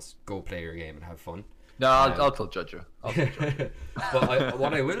judgment from us. Go play your game and have fun. No, I'll still judge you. But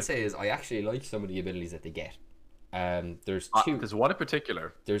what I will say is I actually like some of the abilities that they get. There's two. There's one in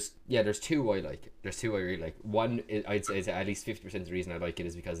particular. There's two I like. There's two I really like. One I'd say is at least 50% of the reason I like it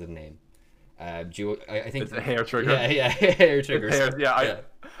is because of the name. I think it's a hair trigger. Yeah, hair triggers.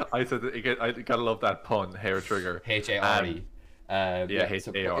 I said I gotta love that pun, hair trigger. HARE.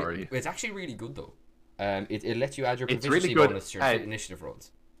 HARE. It's actually really good though. It lets you add your It's proficiency really good, bonus to your initiative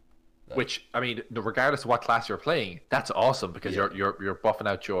rolls. Which, I mean, regardless of what class you're playing, that's awesome because you're buffing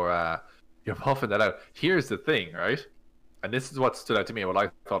out you're buffing that out. Here's the thing, right? And this is what stood out to me and what I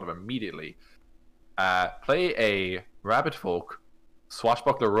thought of immediately. Play a rabbit folk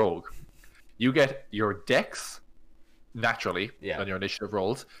swashbuckler rogue. You get your dex naturally on your initiative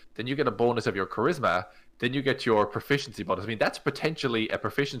rolls. Then you get a bonus of your charisma. Then you get your proficiency bonus. I mean, that's potentially a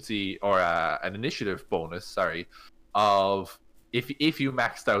proficiency or an initiative bonus. Sorry, of if you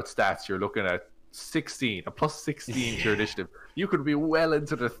maxed out stats, you're looking at 16, a plus 16 to your initiative. You could be well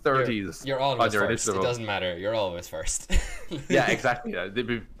into the 30s. You're always on your first. Initiative. It doesn't matter. You're always first. Yeah, exactly. There'd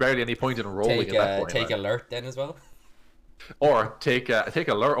be barely any point in rolling at that point. Take alert then as well. Or take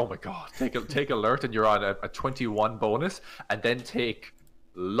alert. Oh my god, take alert, and you're on a 21 bonus, and then take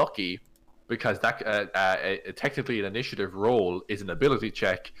lucky. Because that technically an initiative roll is an ability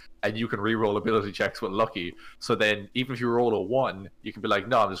check, and you can re-roll ability checks with lucky. So then, even if you roll a 1, you can be like,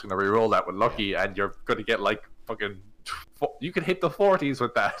 "No, I'm just going to re-roll that with lucky," and you're going to get like fucking. You can hit the 40s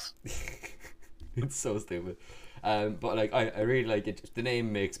with that. It's so stupid, but like I really like it. The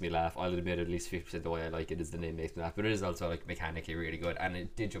name makes me laugh. I'll admit at least 50% of the way I like it is the name makes me laugh. But it is also like mechanically really good, and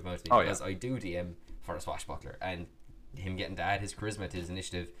it did jump out to me because I do DM for a swashbuckler, and him getting to add his charisma to his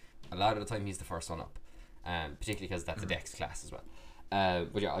initiative. A lot of the time he's the first one up, particularly because that's a dex class as well.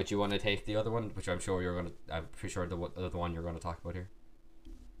 But yeah, do you want to take the other one, which I'm pretty sure the other one you're going to talk about here.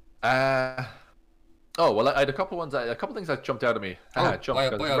 I had a couple things that jumped out at me. By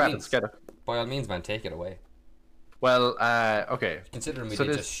all means, man, take it away. Well, okay. Considering we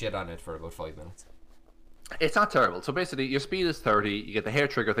did just shit on it for about 5 minutes. It's not terrible. So basically, your speed is 30. You get the hair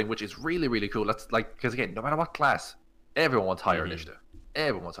trigger thing, which is really, really cool. That's like, because again, no matter what class, everyone wants higher initiative.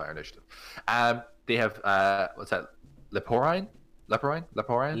 Everyone's higher initiative. They have what's that? Leporine,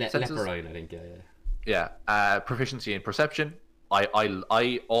 senses? Leporine, I think. Yeah. Proficiency in perception.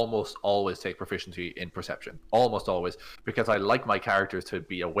 I almost always take proficiency in perception. Almost always, because I like my characters to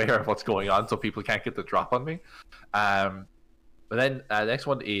be aware of what's going on, so people can't get the drop on me. But then the next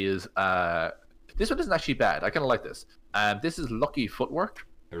one is this one isn't actually bad. I kind of like this. This is lucky footwork.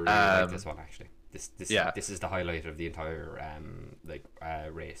 I really like this one actually. This is the highlight of the entire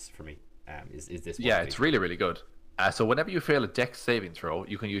race for me. Is this one? Yeah, it's really, really good. So whenever you fail a dex saving throw,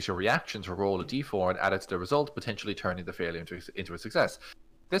 you can use your reaction to roll a d4 and add it to the result, potentially turning the failure into a success.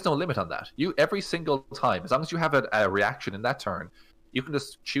 There's no limit on that. You every single time, as long as you have a reaction in that turn, you can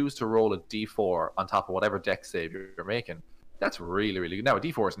just choose to roll a d4 on top of whatever dex save you're making. That's really, really good. Now, a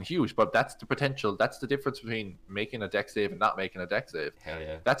d4 isn't huge, but that's the potential. That's the difference between making a dex save and not making a dex save. Hell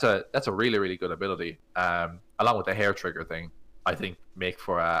yeah. That's a really, really good ability. Along with the hair trigger thing, I think make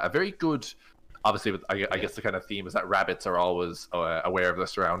for a very good. Obviously, I guess the kind of theme is that rabbits are always aware of their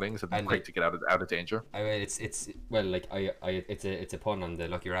surroundings and quick to get out of danger. I mean, it's a pun on the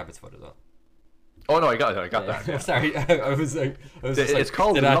lucky rabbit's foot as well. Oh no, I got that. Yeah. Sorry, it's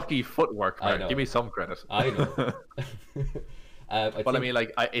called lucky footwork, man. Give me some credit. I know. I mean,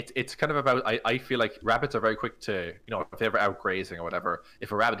 like, it's kind of about. I feel like rabbits are very quick to, if they're ever out grazing or whatever.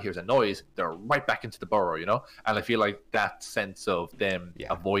 If a rabbit hears a noise, they're right back into the burrow, And I feel like that sense of them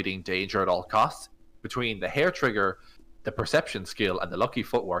avoiding danger at all costs, between the hair trigger, the perception skill, and the lucky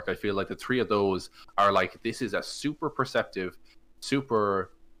footwork, I feel like the three of those are like, this is a super perceptive,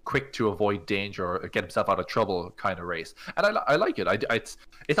 super quick to avoid danger or get himself out of trouble kind of race, and I like it. It's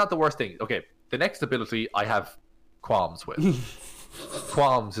not the worst thing. Okay, the next ability I have qualms with.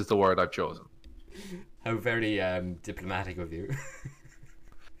 Qualms is the word I've chosen. How very diplomatic of you.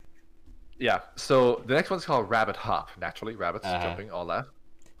 Yeah, so the next one's called Rabbit Hop. Naturally, rabbits jumping, all that.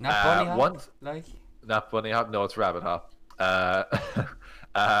 Not bunny hop? Not bunny hop, no, it's Rabbit Hop.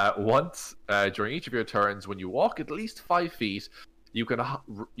 Once during each of your turns, when you walk at least 5 feet, you can hop,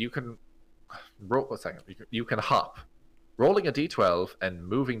 rolling a d12 and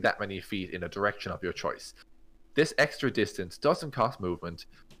moving that many feet in a direction of your choice. This extra distance doesn't cost movement,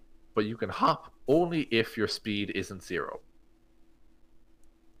 but you can hop only if your speed isn't 0.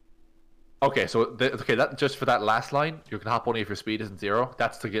 Okay, so that just for that last line, you can hop only if your speed isn't 0.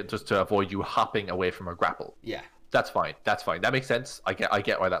 That's to avoid you hopping away from a grapple. Yeah. That's fine. That's fine. That makes sense. I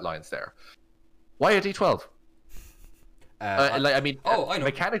get why that line's there. Why a D12? I know.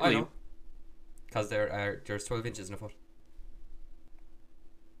 Mechanically, because there's 12 inches in a foot.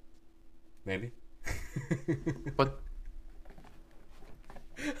 Maybe. But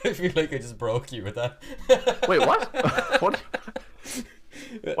I feel like I just broke you with that. wait, what? What?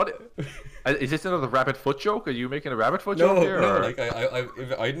 Is this another rabbit foot joke? Are you making a rabbit foot joke here? No, or? like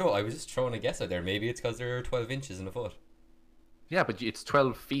I know. I was just throwing a guess out there. Maybe it's because there are 12 inches in a foot. Yeah, but it's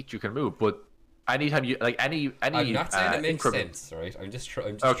 12 feet you can move. But anytime you like any I'm not saying it makes sense, right? I'm just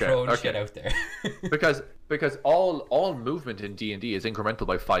throwing shit out there. because all movement in D&D is incremental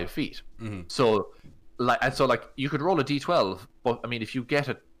by 5 feet. Mm-hmm. So you could roll a D12, but I mean if you get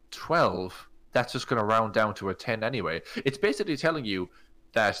a 12, that's just going to round down to a 10 anyway. It's basically telling you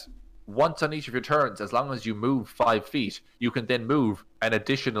that once on each of your turns, as long as you move 5 feet, you can then move an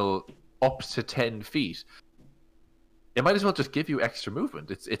additional up to 10 feet. It might as well just give you extra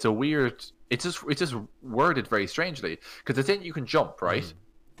movement. It's a weird. It's just worded very strangely because it's saying you can jump, right?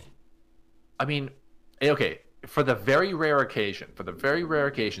 I mean, okay, for the very rare occasion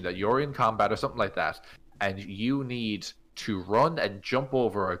that you're in combat or something like that, and you need to run and jump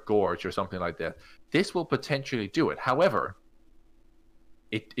over a gorge or something like that, this will potentially do it. However,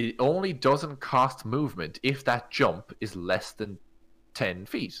 it only doesn't cost movement if that jump is less than 10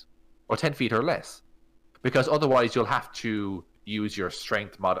 feet or 10 feet or less. Because otherwise you'll have to use your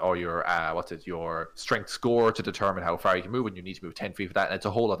strength mod or your your strength score to determine how far you can move, and you need to move 10 feet for that, and it's a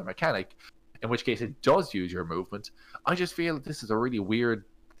whole other mechanic, in which case it does use your movement. I just feel this is a really weird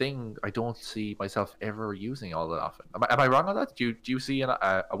thing. I don't see myself ever using all that often. Am I wrong on that? Do you see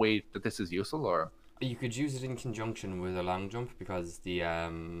a way that this is useful, or? You could use it in conjunction with a long jump, because the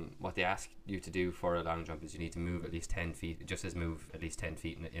what they ask you to do for a long jump is you need to move at least 10 feet. It just says move at least 10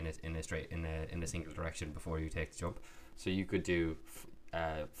 feet in a single direction before you take the jump. So you could do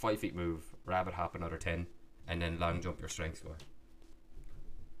 5 feet move, rabbit hop another 10, and then long jump your strength score.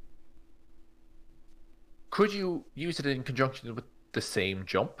 Could you use it in conjunction with the same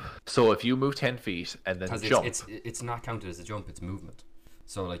jump? So if you move 10 feet and then jump, it's not counted as a jump. It's movement.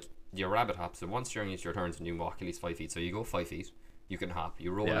 So like your rabbit hop. So once during each of your turns, when you walk at least 5 feet, so you go 5 feet, you can hop.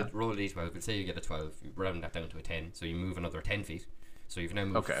 You roll a d12. Let's say you get a 12. You round that down to a 10. So you move another 10 feet. So you've now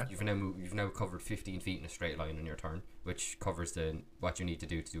moved. Okay. You've now covered 15 feet in a straight line in your turn, which covers what you need to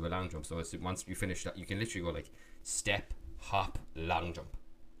do a long jump. So once you finish that, you can literally go like step, hop, long jump.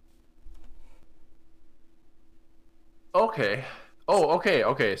 Okay. Oh,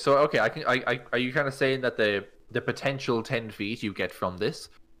 okay. So are you kind of saying that the potential 10 feet you get from this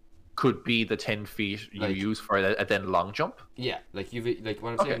could be the 10 feet you use for a then long jump? Yeah, like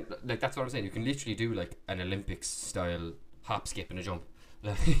what I'm saying, like that's what I'm saying. You can literally do like an Olympics style hop, skip, and a jump.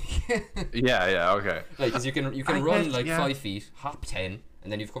 Yeah, okay. Like, cause you can run 5 feet, hop 10,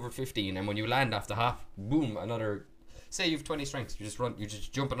 and then you've covered 15, and when you land off the hop, boom, another. Say you've 20 strength, you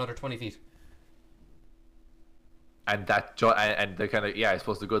just jump another 20 feet. And the kind of I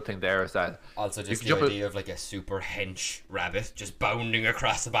suppose the good thing there is that also just the idea of like a super hench rabbit just bounding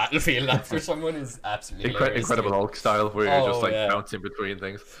across the battlefield after someone is absolutely Incredible Hulk style, where you're just bouncing between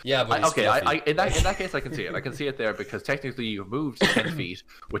things. Yeah, but in that case I can see it. I can see it there because technically you've moved 10 feet,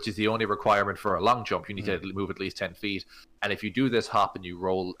 which is the only requirement for a long jump. You need to move at least 10 feet, and if you do this hop and you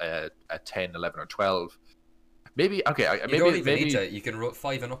roll a 10, 11, or 12. Maybe you can roll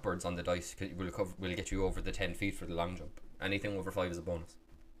 5 and upwards on the dice. Will get you over the 10 feet for the long jump. Anything over 5 is a bonus.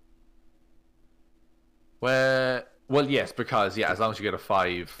 Well, yes, because as long as you get a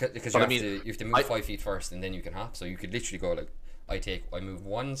 5. Because you have to move 5 feet first, and then you can hop. So you could literally go like, I move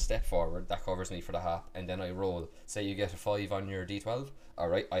 1 step forward, that covers me for the hop, and then I roll. Say you get a 5 on your d12. All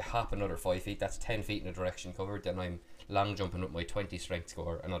right, I hop another 5 feet. That's 10 feet in a direction covered. Then I'm long jumping with my 20 strength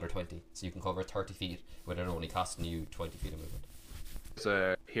score, another 20. So you can cover 30 feet with it only costing you 20 feet of movement.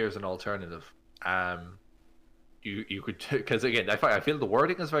 So here's an alternative. You could, because again, I feel the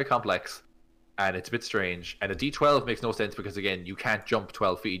wording is very complex, and it's a bit strange. And a d12 makes no sense because again, you can't jump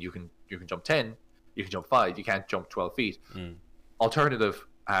 12 feet. You can jump 10. You can jump 5. You can't jump 12 feet. Alternative.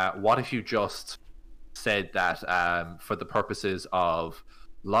 What if you just said that for the purposes of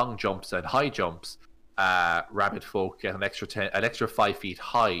long jumps and high jumps, rabbit folk get an extra 5 feet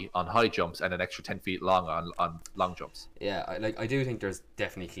high on high jumps and an extra 10 feet long on long jumps. Yeah, I do think there's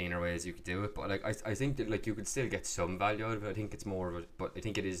definitely cleaner ways you could do it, but like I think that like you could still get some value out of it. I think it's more of it, but I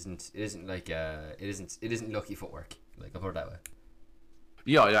think it isn't lucky footwork. Like, I'll put it that way.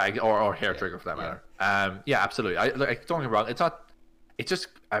 Yeah, or hair trigger for that matter. Yeah, absolutely. Don't get me wrong. it's just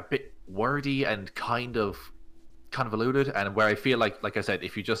a bit wordy and kind of convoluted, and where I feel like I said,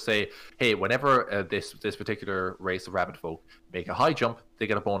 if you just say, hey, whenever this particular race of rabbit folk make a high jump, they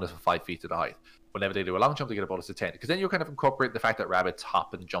get a bonus of 5 feet to the height. Whenever they do a long jump, they get a bonus of 10, because then you're kind of incorporating the fact that rabbits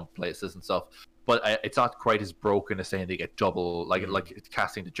hop and jump places and stuff. But it's not quite as broken as saying they get double, like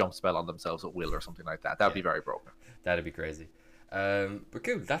casting the jump spell on themselves at will or something like that. That'd be very broken. That'd be crazy. But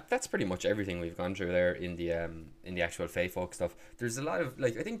cool. That's pretty much everything we've gone through there in the actual Feyfolk stuff. There's a lot of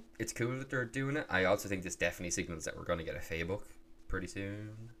I think it's cool that they're doing it. I also think this definitely signals that we're going to get a Fey book pretty soon.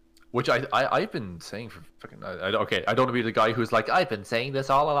 Which I've been saying for fucking okay. I don't want to be the guy who's like, I've been saying this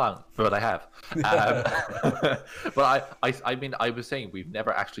all along, but I have. But I mean, I was saying we've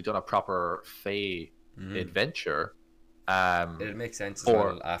never actually done a proper Fey adventure. It makes sense as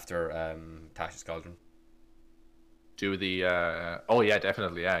well after Tasha's Cauldron. Do the oh yeah,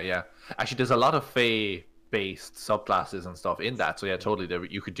 definitely, yeah. Actually, there's a lot of Fey based subclasses and stuff in that, so yeah, totally.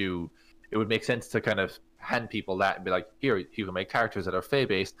 You could do. It would make sense to kind of hand people that and be like, here, you can make characters that are Fey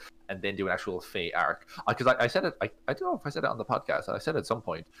based, and then do an actual Fey arc. Because I said it, I don't know if I said it on the podcast. I said it at some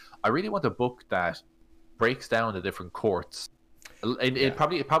point. I really want a book that breaks down the different courts. It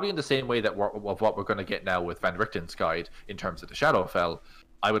probably in the same way that of what we're going to get now with Van Richten's guide in terms of the Shadowfell.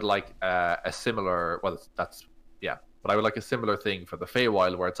 I would like a similar. Well, that's yeah. But I would like a similar thing for the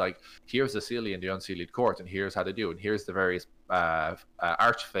Feywild, where it's like, here's the Seelie and the Unseelied Court, and here's how to do, and here's the various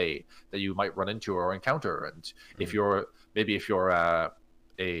Archfey that you might run into or encounter. And if you're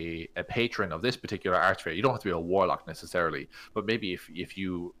a patron of this particular Archfey, you don't have to be a warlock necessarily, but maybe if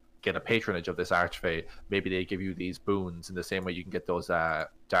you get a patronage of this Archfey, maybe they give you these boons in the same way you can get those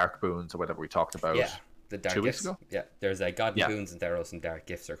dark boons or whatever we talked about. Yeah, the dark 2 gifts. weeks ago. Yeah, there's godly boons and Theros and dark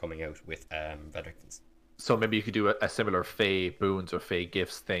gifts are coming out with Van Richten's. So maybe you could do a similar Fey boons or Fey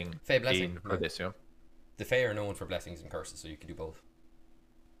gifts thing Fey blessing for this, you know? The Fey are known for blessings and curses, so you can do both.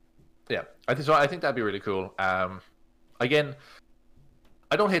 Yeah, I think that'd be really cool. Again,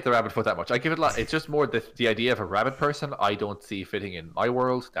 I don't hate the rabbit foot that much. I give it a lot. It's just more the idea of a rabbit person I don't see fitting in my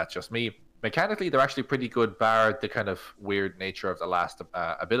world. That's just me. Mechanically, they're actually pretty good, bar the kind of weird nature of the last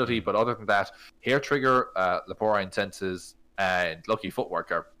ability. But other than that, hair trigger, Leporine senses, and lucky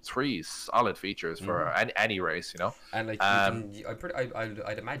footwork are 3 solid features for any race, you know. And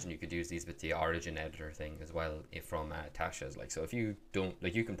I'd imagine you could use these with the origin editor thing as well, from Tasha's. So if you don't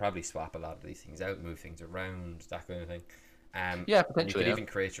you can probably swap a lot of these things out, move things around, that kind of thing. Yeah, potentially. You could even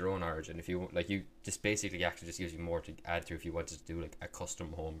create your own origin if you you just basically actually just using more to add to if you wanted to do a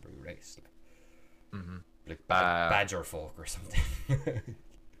custom homebrew race, Badger folk or something.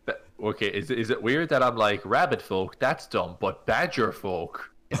 Okay, is it weird that I'm like rabbit folk? That's dumb, but badger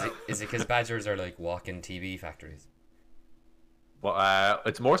folk. Is it because badgers are walk-in TV factories? Well,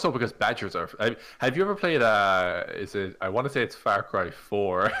 it's more so because badgers are. Have you ever played? I want to say it's Far Cry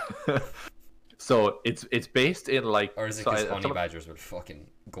 4. So it's based in or is it because honey badgers would fucking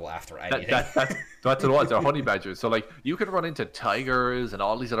go after anything? That's what it was. They're honey badgers. So you can run into tigers and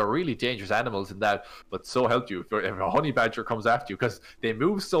all these other really dangerous animals in that, but so help you if a honey badger comes after you, because they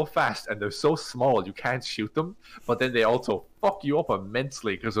move so fast and they're so small you can't shoot them, but then they also fuck you up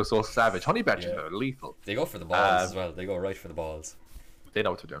immensely because they're so savage. Honey badgers are lethal. They go for the balls as well. They go right for the balls. They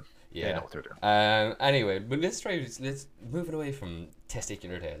know what they're doing. Yeah. They know what they're doing. Anyway, but let's moving away from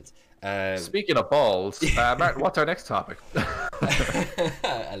testicular tales. Speaking of balls, Martin, what's our next topic?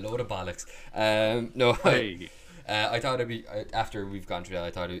 A load of bollocks. No, hey. I thought it'd be after we've gone through that. I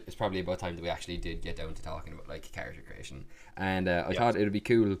thought it's probably about time that we actually did get down to talking about character creation, and I thought it'd be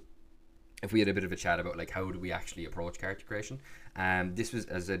cool if we had a bit of a chat about like how do we actually approach character creation. This was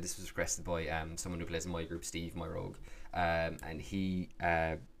requested by someone who plays in my group, Steve, my rogue, and he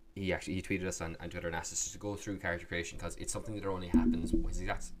tweeted us on Twitter and asked us to go through character creation because it's something that only happens.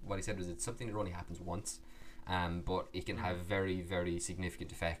 What he said was it's something that only happens once, but it can have very, very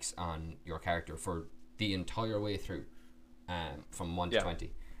significant effects on your character for the entire way through, from 1 to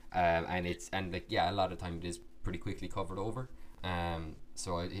 20, and like a lot of time it is pretty quickly covered over.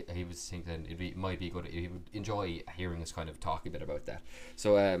 So he was thinking it might be good. He would enjoy hearing us kind of talk a bit about that.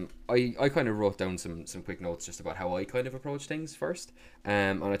 So I kind of wrote down some quick notes just about how I kind of approach things first,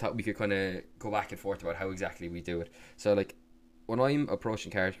 and I thought we could kind of go back and forth about how exactly we do it. So like when I'm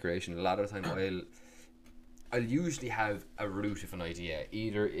approaching character creation, a lot of the time I'll usually have a root of an idea.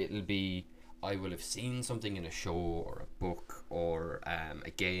 Either it'll be I will have seen something in a show or a book or a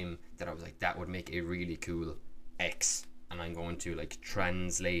game that I was like, that would make a really cool X, and I'm going to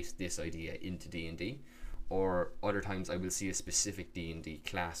translate this idea into D&D. Or other times I will see a specific D&D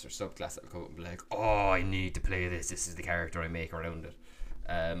class or subclass that will come up and be like, oh, I need to play this is the character I make around it.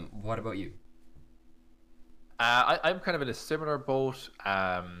 What about you? I'm kind of in a similar boat.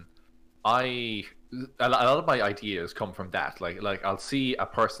 I a lot of my ideas come from that. Like I'll see a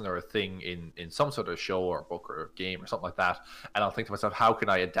person or a thing in some sort of show or book or game or something like that, and I'll think to myself, how can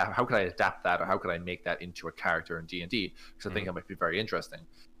I adapt? How can I adapt that, or how can I make that into a character in D&D? Because I think it might be very interesting.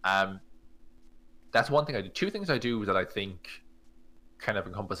 That's one thing I do. Two things I do that I think kind of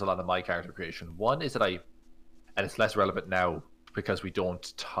encompass a lot of my character creation. One is that and it's less relevant now because we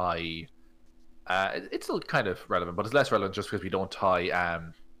don't tie. It's still kind of relevant, but it's less relevant just because we don't tie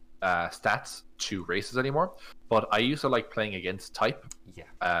stats to races anymore. But I used to like playing against type.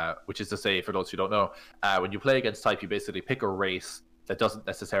 Yeah. Which is to say, for those who don't know, when you play against type, you basically pick a race that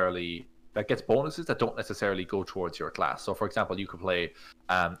gets bonuses that don't necessarily go towards your class. So, for example, you could play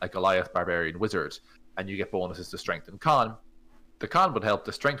a Goliath Barbarian Wizard, and you get bonuses to Strength and Con. The Con would help;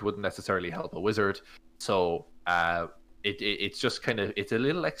 the Strength wouldn't necessarily help a Wizard. So, it's just kind of it's a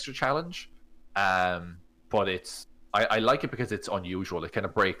little extra challenge. But I like it because it's unusual. It kind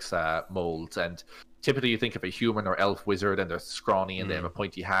of breaks molds. And typically you think of a human or elf wizard and they're scrawny and they have a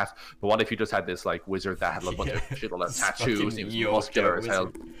pointy hat. But what if you just had this like wizard that had a bunch of shit on tattoos and he was muscular as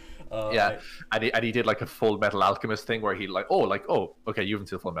hell? Yeah, and he did like a Full Metal Alchemist thing where he okay, you haven't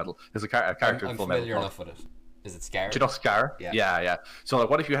seen Full Metal. There's a character in Full Metal. I'm familiar enough with it. Is it Scar? Do you know Scar? Yeah. So like,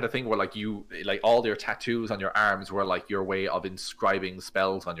 what if you had a thing where like all your tattoos on your arms were like your way of inscribing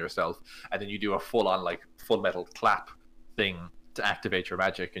spells on yourself, and then you do a full on like Full Metal clap thing to activate your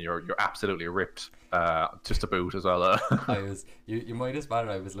magic, and you're absolutely ripped. Just to boot as well. You might as well.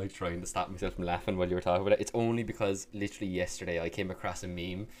 I was like trying to stop myself from laughing while you were talking about it. It's only because literally yesterday I came across a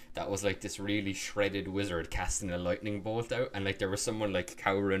meme that was like this really shredded wizard casting a lightning bolt out, and like there was someone like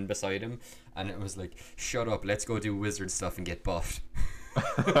cowering beside him, and it was like, "Shut up, let's go do wizard stuff and get buffed."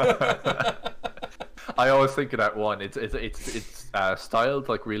 I always think of that one. It's styled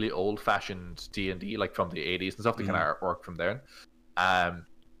like really old fashioned D&D, like from the 80s and stuff. The kind of artwork from there.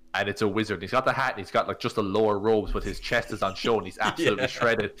 And it's a wizard. He's got the hat and he's got like just the lower robes, but his chest is on show and he's absolutely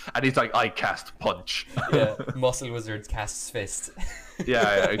shredded. And he's like, I cast punch. Yeah, muscle wizards casts fist.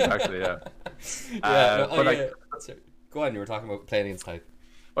 yeah, exactly, yeah. Go on, you were talking about playing against type.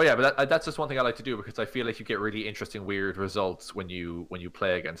 Oh yeah, but that's just one thing I like to do because I feel like you get really interesting, weird results when you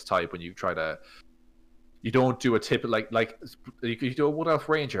play against type. When you try to, you don't do a tip like you do a Wood Elf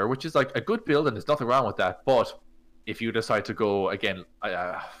Ranger, which is like a good build and there's nothing wrong with that. But if you decide to go again,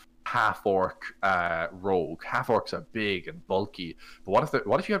 half orc rogue, half orcs are big and bulky. But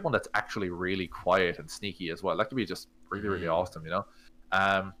what if you had one that's actually really quiet and sneaky as well? That could be just really, really awesome, you know.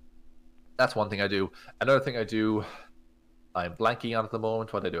 That's one thing I do. Another thing I do, I'm blanking on at the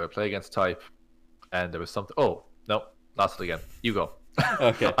moment. What I do, I play against type, and there was something. Oh no, lost it again. You go.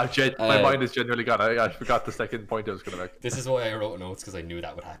 Okay. My mind is genuinely gone. I forgot the second point I was going to make. This is why I wrote notes, because I knew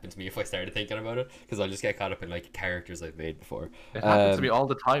that would happen to me if I started thinking about it, because I'll just get caught up in like characters I've made before. It happens to me all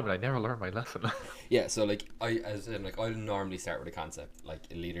the time, and I never learn my lesson. Yeah, so like I'll normally start with a concept. Like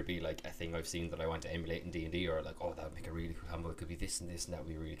it'll either be like a thing I've seen that I want to emulate in D&D, or like, oh, that would make a really cool combo. It could be this and this, and that would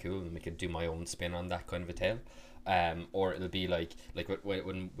be really cool, and we could do my own spin on that kind of a tale. Or it'll be like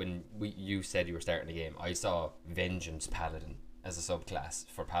when you said you were starting a game, I saw Vengeance Paladin as a subclass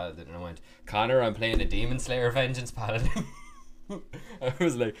for Paladin, and I went, Connor, I'm playing a Demon Slayer Vengeance Paladin. I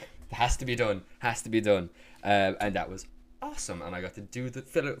was like, it has to be done, and that was awesome, and I got to do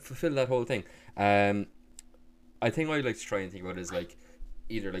fulfill that whole thing. I think I like to try and think about it as like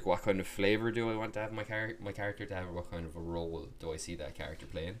either like what kind of flavor do I want to have my character to have, or what kind of a role do I see that character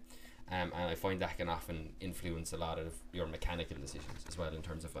playing. And I find that can often influence a lot of your mechanical decisions as well, in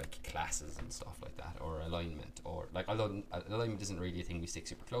terms of like classes and stuff like that, or alignment, or like, although alignment isn't really a thing we stick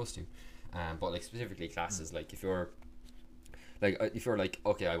super close to, but like specifically classes, like if you're like,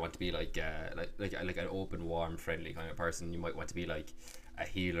 okay, I want to be like an open, warm, friendly kind of person, you might want to be like a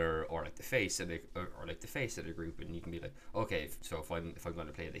healer, or like the face of the group, and you can be like, okay, so if I'm going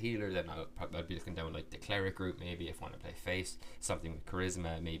to play the healer, then I'll be looking down like the cleric group. Maybe if I want to play face, something with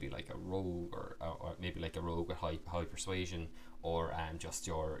charisma, maybe like a rogue, or maybe like a rogue with high persuasion, or just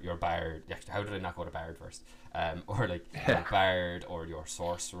your bard. Actually, how did I not go to bard first? Or like your bard, or your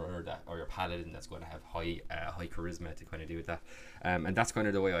sorcerer, or your paladin that's going to have high charisma to kind of do with that. And that's kind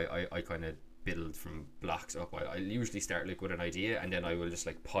of the way I kind of build from blocks up. I usually start like with an idea, and then I will just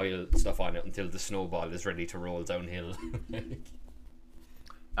like pile stuff on it until the snowball is ready to roll downhill.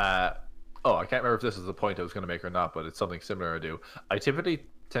 I can't remember if this is the point I was going to make or not, but it's something similar I do. I typically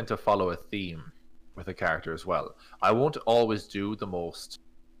tend to follow a theme with a character as well. I won't always do the most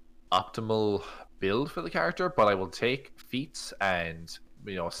optimal build for the character, but I will take feats and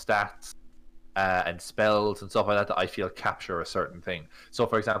stats and spells and stuff like that I feel capture a certain thing. So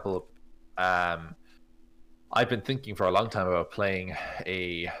for example, I've been thinking for a long time about playing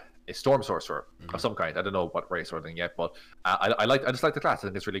a storm sorcerer of some kind. I don't know what race or anything yet, but I just like the class. I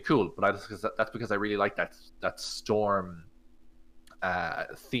think it's really cool. But that's because I really like that storm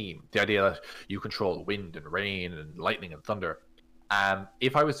theme. The idea that you control wind and rain and lightning and thunder.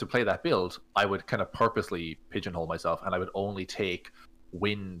 If I was to play that build, I would kind of purposely pigeonhole myself, and I would only take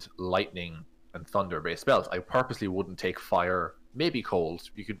wind, lightning, and thunder-based spells. I purposely wouldn't take fire, maybe cold.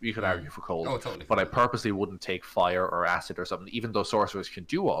 You could argue for cold, totally. But I purposely wouldn't take fire or acid or something, even though sorcerers can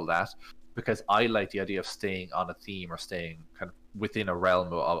do all that, because I like the idea of staying on a theme or staying kind of within a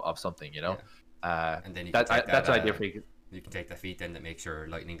realm of something, you know. Yeah. And then that's an idea for you. You can take the feat then that makes your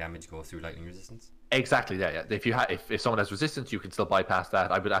lightning damage go through lightning resistance. Exactly, yeah. If someone has resistance, you can still bypass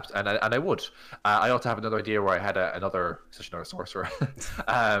that. I would, and I would. I also have another idea where I had another sorcerer.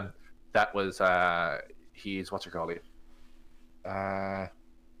 That was he's what's it called?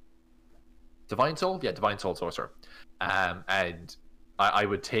 Divine Soul, Divine Soul sorcerer. And I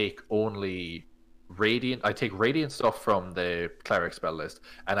would take only radiant. I take radiant stuff from the cleric spell list,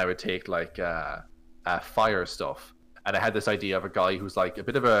 and I would take like fire stuff. And I had this idea of a guy who's like a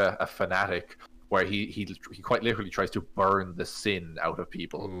bit of a fanatic, where he quite literally tries to burn the sin out of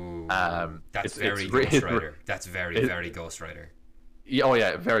people. Ooh, that's very Ghost Rider. That's very Ghost Rider. Yeah, oh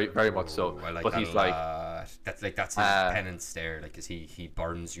yeah, very very much so. I like but that he's a lot. That's his penance there, like, because he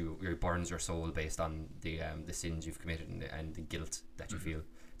burns your soul based on the sins you've committed and the guilt that you feel.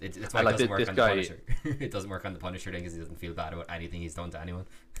 It's why it doesn't work on the Punisher. It doesn't work on the Punisher thing because he doesn't feel bad about anything he's done to anyone.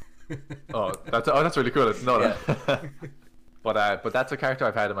 That's really cool. No, but that's a character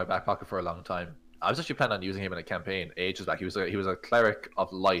I've had in my back pocket for a long time. I was actually planning on using him in a campaign ages back. He was a cleric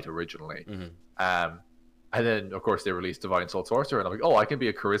of light originally, and then of course they released Divine Soul Sorcerer, and I'm like, oh, I can be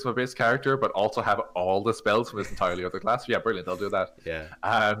a charisma based character, but also have all the spells from this entirely other class. Yeah, brilliant. I'll do that. Yeah.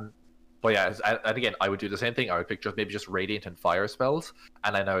 But yeah, and again, I would do the same thing. I would pick just radiant and fire spells,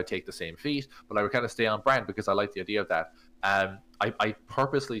 and then I would take the same feat, but I would kind of stay on brand because I like the idea of that. I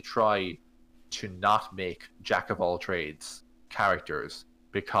purposely try to not make jack of all trades characters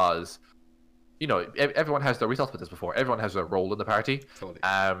because, you know, everyone has their, we talked about this before, everyone has their role in the party. Totally.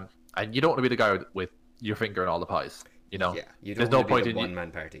 And you don't want to be the guy with your finger in all the pies, you know. Yeah, you don't want to be a one-man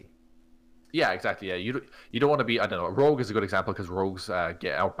party. Yeah, exactly. Yeah, you don't want to be. I don't know. A rogue is a good example because rogues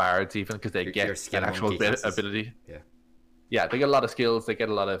get out bards even because they get an actual ability. Yeah, they get a lot of skills. They get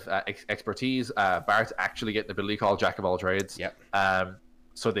a lot of expertise. Bards actually get an ability called Jack of all trades. Yep.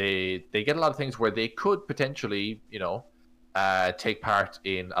 So they get a lot of things where they could potentially, you know, take part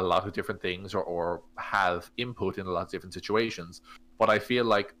in a lot of different things or have input in a lot of different situations. But I feel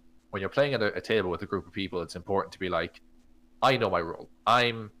like when you're playing at a table with a group of people, it's important to be like, I know my role.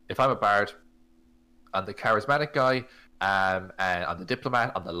 If I'm a bard, I'm the charismatic guy, and I'm the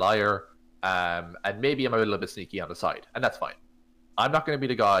diplomat, I'm the liar, and maybe I'm a little bit sneaky on the side, and that's fine. I'm not going to be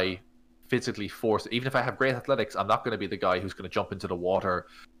the guy physically forced. Even if I have great athletics, I'm not going to be the guy who's going to jump into the water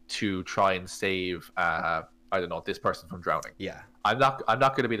to try and save, I don't know, this person from drowning. Yeah. I'm not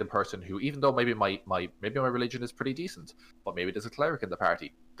going to be the person who, even though maybe my religion is pretty decent, but maybe there's a cleric in the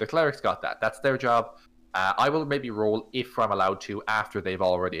party. The cleric's got that. That's their job. I will maybe roll if I'm allowed to after they've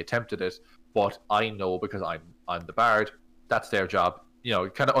already attempted it, but I know because I'm the bard, that's their job. You know,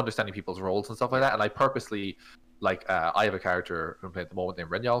 kind of understanding people's roles and stuff like that. And I purposely, like, I have a character who I'm playing at the moment named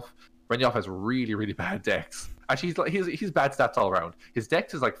Renyolf. Renyolf has really, really bad decks. Actually, he's bad stats all around. His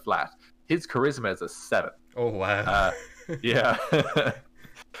dex is like flat. His charisma is a 7. Oh wow. Yeah.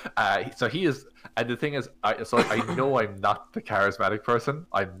 So he is, and the thing is, I know I'm not the charismatic person.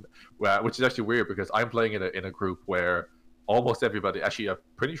 Which is actually weird because I'm playing in a group where almost everybody, actually, I'm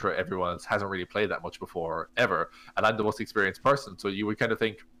pretty sure everyone hasn't really played that much before ever, and I'm the most experienced person. So you would kind of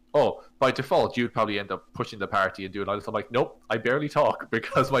think, oh, by default, you'd probably end up pushing the party and doing all this. I'm like, nope, I barely talk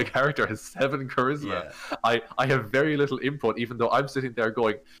because my character has 7 charisma. Yeah. I have very little input, even though I'm sitting there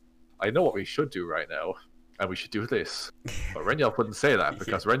going, I know what we should do right now. And we should do this. But Renyolf wouldn't say that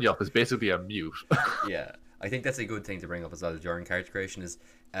because Renyolf is basically a mute. Yeah, I think that's a good thing to bring up as well during character creation is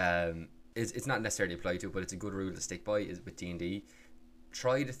it's not necessarily applied to, but it's a good rule to stick by is with D&D.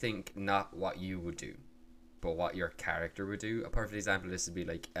 Try to think not what you would do, but what your character would do. A perfect example of this would be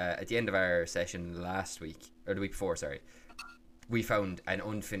like at the end of our session last week, or the week before, sorry, we found an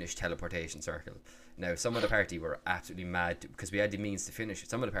unfinished teleportation circle. Now, some of the party were absolutely mad because we had the means to finish it.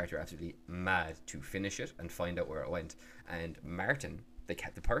 Some of the party were absolutely mad to finish it and find out where it went. And Martin, the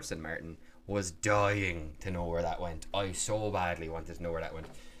person Martin, was dying to know where that went. I so badly wanted to know where that went.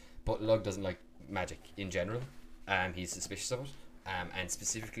 But Lug doesn't like magic in general. He's suspicious of it. And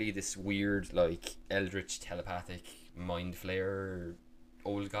specifically this weird, like, eldritch, telepathic, mind flayer,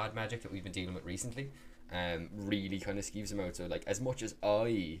 old god magic that we've been dealing with recently. really kind of skeeves him out. So like, as much as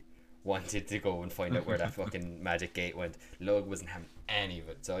I wanted to go and find out where that fucking magic gate went, Lug wasn't having any of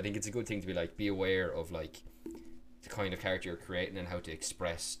it. So I think it's a good thing to be like, be aware of like the kind of character you're creating and how to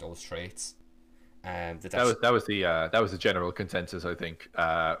express those traits. That was the general consensus, I think,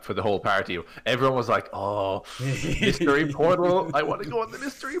 for the whole party. Everyone was like, "Oh, mystery portal! I want to go on the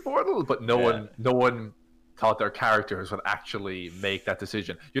mystery portal," but no one thought their characters would actually make that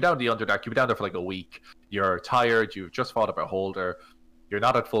decision. You're down the Underdark. You've been down there for like a week. You're tired. You've just fought up a holder. You're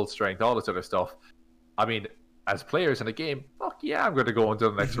not at full strength. All this other stuff. I mean, as players in a game, fuck yeah, I'm going to go into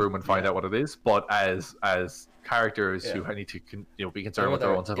the next room and find out what it is. But as characters who need to be concerned with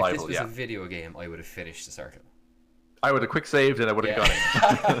their own survival. If this was a video game, I would have finished the circle. I would have quick saved and I would have got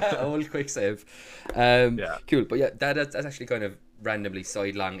it. Old quick save. Cool. But yeah, that's actually kind of randomly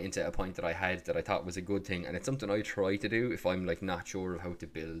sidelong into a point that I had that I thought was a good thing, and it's something I try to do if I'm like not sure of how to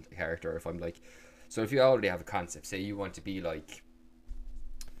build a character. If I'm like, so if you already have a concept, say you want to be like.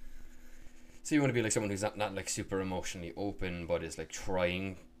 So you want to be like someone who's not like super emotionally open, but is like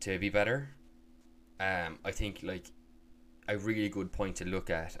trying to be better. I think like a really good point to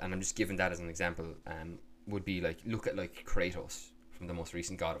look at, and I'm just giving that as an example, would be like, look at like Kratos from the most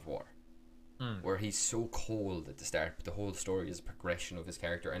recent God of War, where he's so cold at the start, but the whole story is a progression of his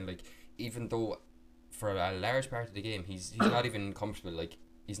character, and like even though for a large part of the game he's not even comfortable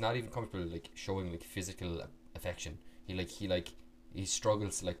like showing like physical affection. He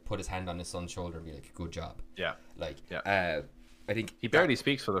struggles to like put his hand on his son's shoulder and be like, good job. I think he barely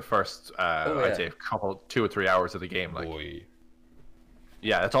speaks for the first I'd say 2 or 3 hours of the game. Like, boy.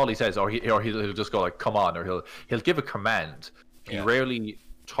 Yeah, that's all he says, or he'll just go like, come on, or he'll give a command. He rarely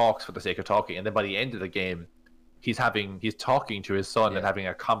talks for the sake of talking, and then by the end of the game he's talking to his son and having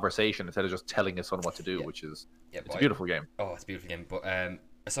a conversation instead of just telling his son what to do, which is it's a beautiful game. Oh, it's a beautiful game. But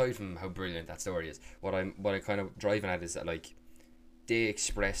aside from how brilliant that story is, what I'm kind of driving at is that like they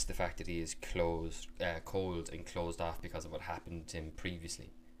express the fact that he is cold and closed off because of what happened to him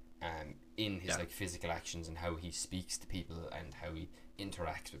previously, in his like physical actions and how he speaks to people and how he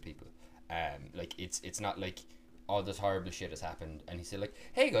interacts with people. Like it's not like all this horrible shit has happened and he said like,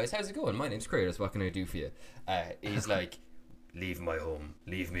 hey guys, how's it going? My name's Kratos, what can I do for you? He's like, leave my home,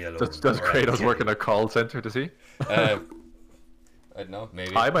 leave me alone. Does Kratos work in a call center, does he? I don't know,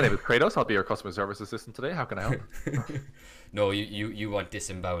 maybe. Hi, my name is Kratos, I'll be your customer service assistant today, how can I help? No, you want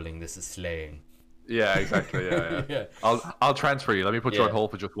disemboweling, this is slaying. Yeah, exactly. Yeah. I'll transfer you. Let me put you on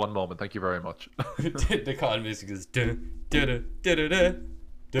hold for just one moment. Thank you very much. The call music is but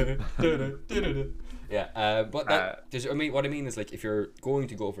what I mean is like, if you're going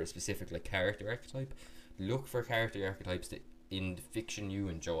to go for a specific like character archetype, look for character archetypes that in fiction you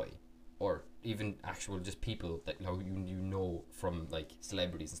enjoy, or even actual just people that you know from like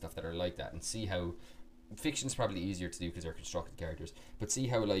celebrities and stuff that are like that, and see how. Fiction's probably easier to do because they're constructed characters, but see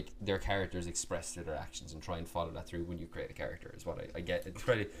how like their characters express through their actions and try and follow that through when you create a character is what I get. It's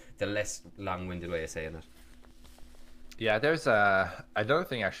probably the less long-winded way of saying it. Yeah, there's another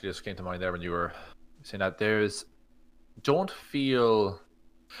thing actually just came to mind there when you were saying that. Don't feel,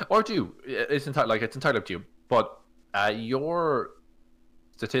 or do, it's entirely up to you, but your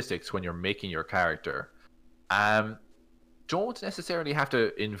statistics when you're making your character don't necessarily have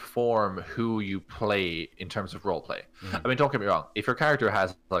to inform who you play in terms of roleplay. I mean, don't get me wrong. If your character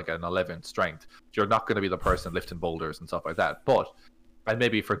has like an 11 strength, you're not going to be the person lifting boulders and stuff like that. And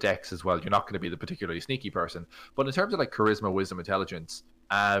maybe for Dex as well, you're not going to be the particularly sneaky person. But in terms of like charisma, wisdom, intelligence,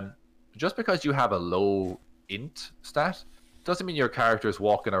 just because you have a low int stat doesn't mean your character is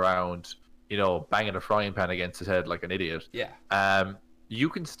walking around, banging a frying pan against his head like an idiot. Yeah. You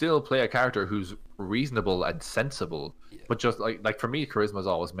can still play a character who's reasonable and sensible, but just like for me, charisma has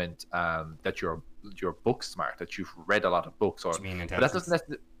always meant that you're book smart, that you've read a lot of books, or do you mean but that doesn't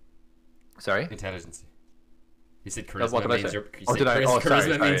necessarily. Sorry, intelligence. You said charisma means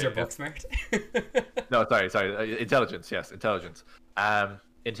charisma means you're book smart. No, sorry. Intelligence, yes, intelligence.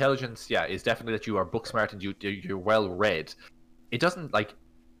 Intelligence, is definitely that you are book smart and you're well read. It doesn't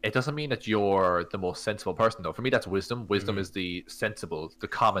mean that you're the most sensible person, though. For me, that's wisdom. Wisdom is the sensible, the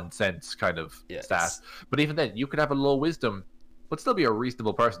common sense kind of stat. But even then, you could have a low wisdom, but still be a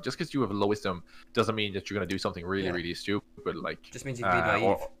reasonable person. Just because you have a low wisdom doesn't mean that you're going to do something really, really stupid. Like just means you can be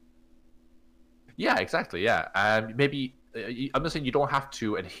naive. Yeah, exactly. Yeah, and maybe I'm not saying you don't have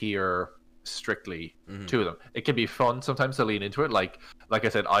to adhere strictly to them. It can be fun sometimes to lean into it. Like I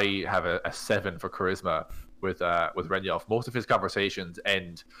said, I have a 7 for charisma with Renyov. Most of his conversations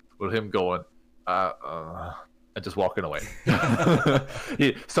end with him going and just walking away.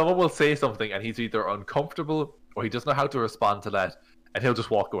 Someone will say something and he's either uncomfortable or he doesn't know how to respond to that, and he'll just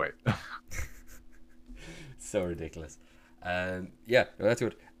walk away. So ridiculous. Yeah, no, that's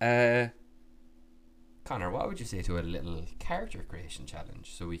good. Connor, what would you say to a little character creation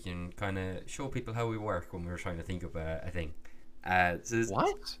challenge so we can kind of show people how we work when we're trying to think of a thing?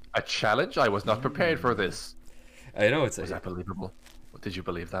 What? A challenge? I was not prepared for this. I know Was that believable? Did you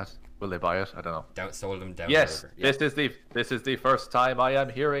believe that? Will they buy it? I don't know. Sold them down. Yes, the river. Yeah. this is the first time I am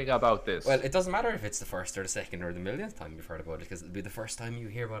hearing about this. Well, it doesn't matter if it's the first or the second or the millionth time you've heard about it, because it'll be the first time you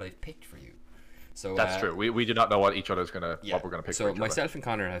hear what I've picked for you. So that's true. We do not know what each other's gonna what we're gonna pick. So myself and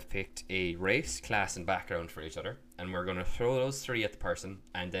Connor have picked a race, class, and background for each other, and we're gonna throw those three at the person,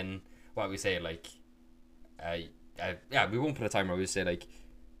 and then what we say we won't put a timer. We say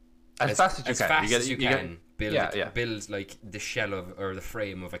as fast as you can. Build like the shell of or the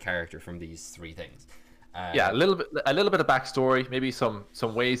frame of a character from these three things. A little bit of backstory, maybe some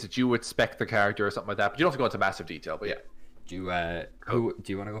ways that you would spec the character or something like that. But you don't have to go into massive detail. But yeah, do you want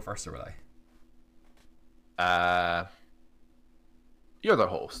to go first or will I? You're the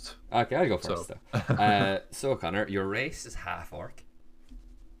host. Okay, I'll go first though. So Connor, your race is half orc.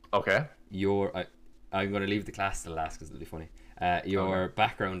 Okay. I'm going to leave the class to the last because it'll be funny. Your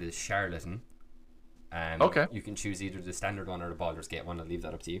background is charlatan. Okay. You can choose either the standard one or the Baldur's Gate one. I'll leave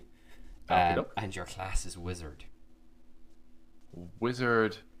that up to you. And your class is wizard.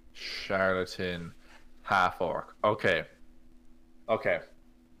 Wizard, charlatan, half orc. Okay.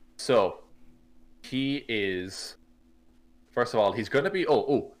 So he is. First of all, he's going to be.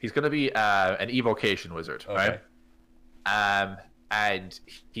 He's going to be an evocation wizard, okay. Right? And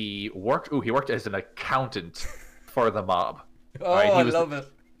he worked as an accountant for the mob. Oh, right? I love it.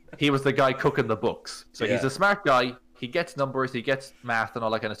 He was the guy cooking the books. So he's a smart guy. He gets numbers, he gets math and all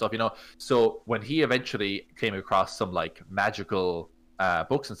that kind of stuff, So when he eventually came across some like magical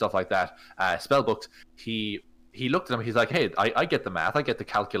books and stuff like that, spell books, he looked at them. He's like, hey, I get the math. I get the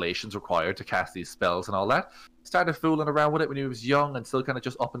calculations required to cast these spells and all that. Started fooling around with it when he was young and still kind of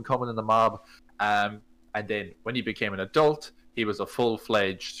just up and coming in the mob. And then when he became an adult, he was a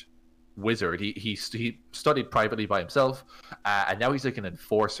full-fledged wizard. He studied privately by himself, and now he's like an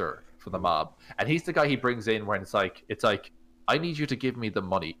enforcer for the mob. And he's the guy he brings in when it's like I need you to give me the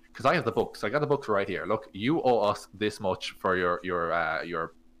money because I have the books. I got the books right here. Look, you owe us this much for your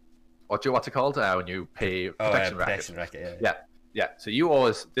what's it called when you pay protection racket. Yeah. So you owe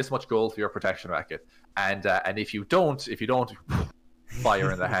us this much gold for your protection racket, and if you don't,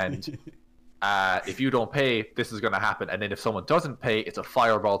 fire in the hand. If you don't pay, this is going to happen. And then if someone doesn't pay, it's a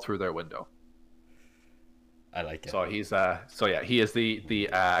fireball through their window. I like it. So he's he is the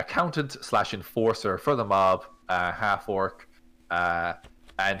accountant / enforcer for the mob, half orc,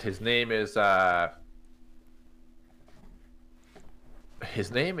 and his name is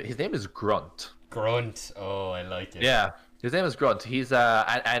Grunt. Grunt. Oh, I like it. Yeah. His name is Grunt. He's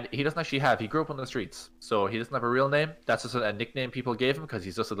and he doesn't actually he grew up on the streets, so he doesn't have a real name. That's just a nickname people gave him because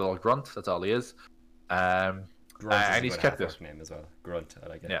he's just a little grunt. That's all he is. Grunt and he's kept it. Name as well. Grunt. I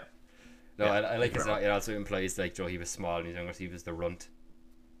like it. Yeah. No, yeah. I like it also implies like Joe. He was small and he's younger, so he was the runt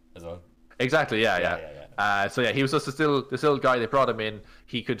as well. Exactly. Yeah. He was just this little guy. They brought him in.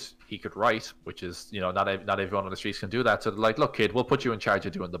 He could write, which is not everyone on the streets can do that. So they're like, look, kid, we'll put you in charge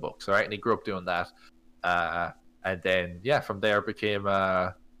of doing the books, all right? And he grew up doing that. And then from there became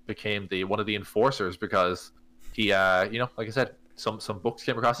the one of the enforcers because he like I said, some books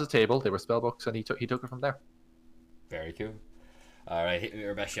came across his table. They were spell books, and he took it from there. Very cool. All right, hit me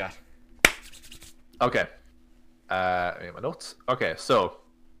your best shot. Okay. My notes. Okay, so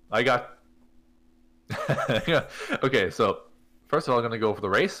I got. Okay, so first of all, I'm gonna go for the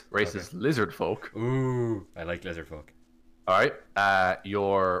race. Race is lizard folk. Ooh, I like lizard folk. All right.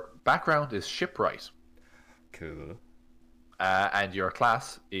 Your background is shipwright. Cool. And your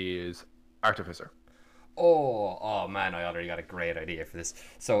class is artificer. Oh man, I already got a great idea for this.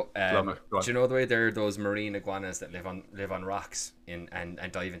 So, do you know the way there are those marine iguanas that live on rocks and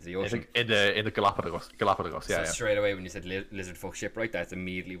dive into the ocean? In the Galapagos, yeah. Straight away when you said lizard folk shipwright, that's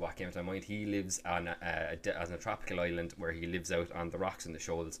immediately what came to my mind. He lives on a tropical island where he lives out on the rocks and the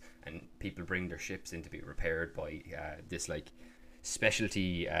shoals, and people bring their ships in to be repaired by this like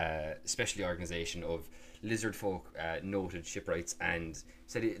specialty organization of lizard folk, noted shipwrights, and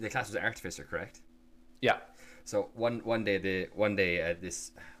said the class was artificer, correct? Yeah. So one day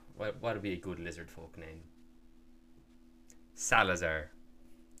this what would be a good lizard folk name? Salazar,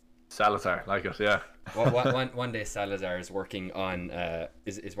 like it, yeah. One day Salazar is working on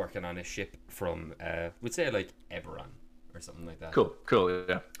is working on a ship from would say like Eberron or something like that. Cool,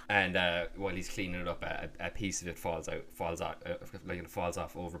 yeah. And while he's cleaning it up, a piece of it falls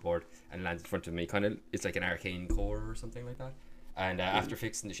off overboard and lands in front of me. It's like an arcane core or something like that. And after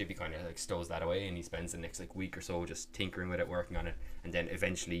fixing the ship, he kind of like stows that away, and he spends the next like week or so just tinkering with it, working on it, and then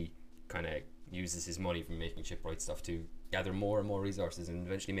eventually kind of uses his money from making shipwright stuff to gather more and more resources, and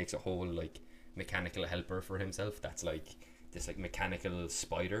eventually makes a whole like mechanical helper for himself. That's like this like mechanical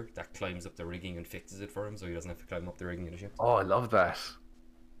spider that climbs up the rigging and fixes it for him, so he doesn't have to climb up the rigging of the ship. Oh, I love that.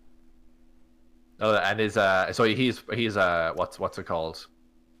 Oh, and his so he's what's it called?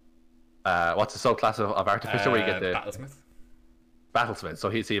 What's the subclass of artificer where you get the battlesmith? Battlesmith. So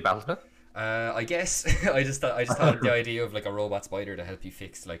he's a battlesmith. I guess I just thought the idea of like a robot spider to help you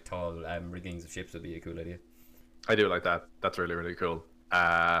fix like tall riggings of ships would be a cool idea. I do like that. That's really, really cool.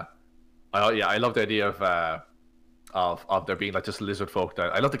 I love the idea of there being like just lizard folk.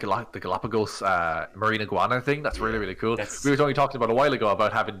 I love the Galapagos marine iguana thing. That's really, really cool. We were only talking about a while ago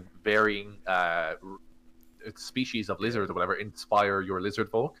about having varying species of lizards or whatever inspire your lizard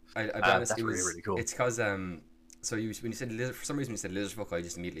folk. I'll be honest, that's really, really cool. It's because so when you said lizard, for some reason you said lizard folk, I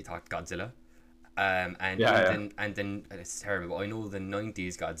just immediately thought Godzilla. And then it's terrible, but I know the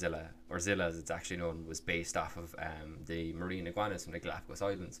 90s Godzilla, or Zilla as it's actually known, was based off of the marine iguanas from the Galapagos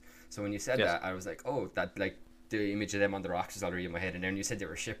Islands. So when you said that, I was like, oh, that like the image of them on the rocks is already in my head, and then you said they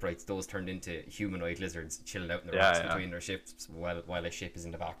were shipwrights, those turned into humanoid lizards chilling out in the rocks between their ships while a ship is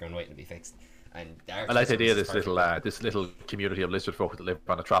in the background waiting to be fixed. And I like the idea of this little community of lizard folk that live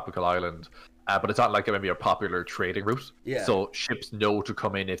on a tropical island, but it's not like maybe a popular trading route. Yeah. So ships know to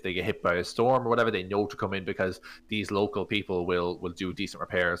come in if they get hit by a storm or whatever. They know to come in because these local people will do decent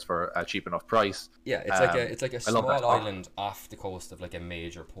repairs for a cheap enough price. Yeah, it's like a small island off the coast of like a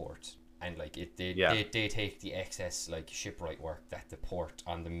major port, and like they take the excess like shipwright work that the port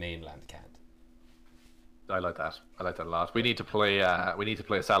on the mainland can't. I like that. I like that a lot. We need to play.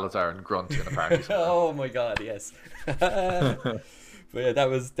 Salazar and Grunt in a party. Oh my god, yes. But yeah, that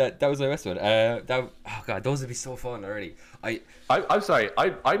was my best one. Oh god, those would be so fun already. I'm sorry.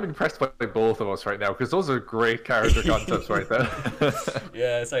 I'm impressed by both of us right now because those are great character concepts right there.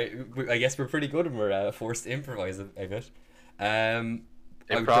 Yeah, so I guess we're pretty good and we're forced to improvise a bit.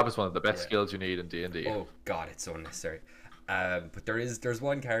 Improv is one of the best skills you need in D&D. Oh god, it's so unnecessary. But there's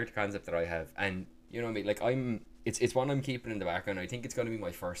one character concept that I have, and you know what I mean, like it's one I'm keeping in the background. I think it's going to be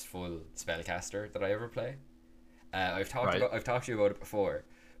my first full spellcaster that I ever play. I've talked to you about it before,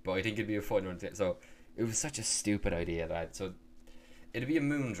 but I think it'd be a fun one. So it was such a stupid idea so it'd be a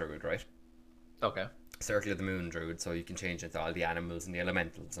moon druid, right? Okay. Circle of the moon druid, so you can change it to all the animals and the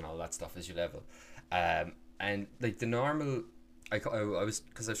elementals and all that stuff as you level. And like the normal, I was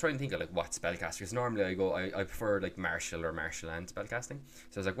trying to think of like what spellcaster. Because normally I prefer like martial or martial and spellcasting.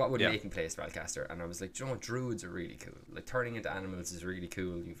 So I was like, what would make me play a spellcaster? And I was like, do you know what, druids are really cool. Like turning into animals is really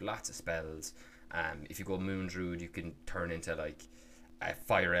cool. You've lots of spells. If you go moon druid, you can turn into like a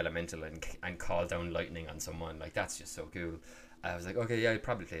fire elemental and call down lightning on someone. Like that's just so cool. I was like, okay, yeah, I'd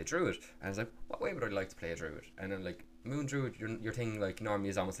probably play a druid. And I was like, what way would I like to play a druid? And then like moon druid, your thing like normally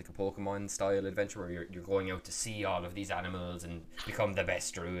is almost like a Pokemon style adventure where you're going out to see all of these animals and become the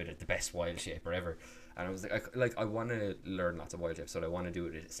best druid at the best wild shape or ever. And I was like, I want to learn lots of wild shapes, so I want to do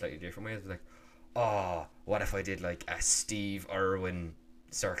it a slightly different way. I was like, oh, what if I did like a Steve Irwin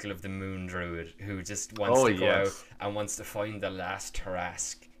Circle of the Moon druid who just wants to go out and wants to find the last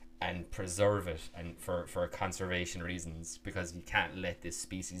Tarrasque and preserve it, and for conservation reasons, because you can't let this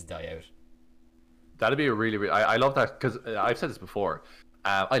species die out. That'd be a really I love that, because I've said this before.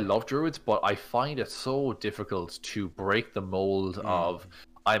 I love druids, but I find it so difficult to break the mold of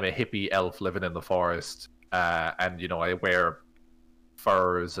I'm a hippie elf living in the forest, and you know I wear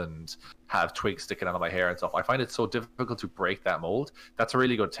furs and have twigs sticking out of my hair and stuff. I find it so difficult to break that mold. That's a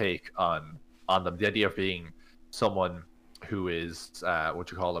really good take on them. The idea of being someone who is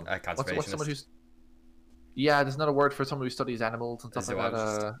what you call them? What's someone who's there's another word for someone who studies animals and stuff like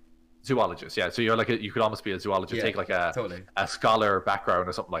that. Zoologist, yeah. So you're like you could almost be a zoologist, take like a scholar background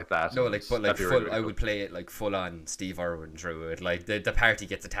or something like that. No, like but like full, really I would play it like full on Steve Irwin druid. Like the party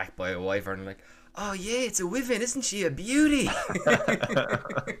gets attacked by a wyvern and like, oh yeah, it's a wyvern, isn't she a beauty?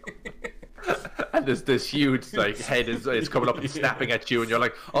 And this huge like head is coming up and snapping at you, and you're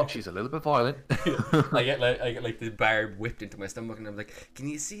like, oh, she's a little bit violent. I get like the barb whipped into my stomach, and I'm like, can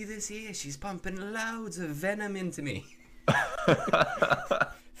you see this here? She's pumping loads of venom into me.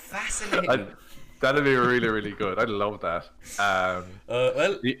 Fascinating. That'd be really, really good. I'd love that.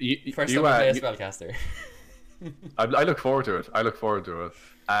 Well, first time I play a spellcaster. I look forward to it.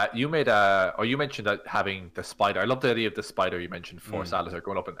 You mentioned that having the spider. I love the idea of the spider you mentioned for Salazar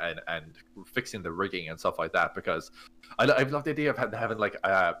going up and fixing the rigging and stuff like that, because I love the idea of having like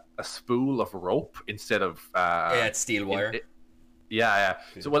a spool of rope instead of it's steel wire.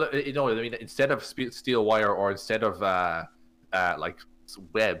 So well, you know, I mean, instead of steel wire or instead of like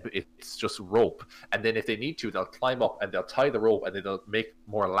web, it's just rope, and then if they need to, they'll climb up and they'll tie the rope, and then they'll make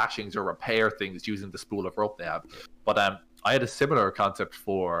more lashings or repair things using the spool of rope they have. But I had a similar concept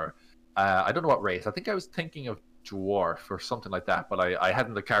for I don't know what race. I think I was thinking of dwarf or something like that, but I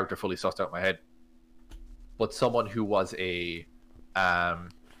hadn't the character fully sussed out in my head. But someone who was a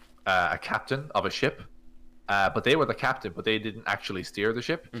captain of a ship, but they were the captain, but they didn't actually steer the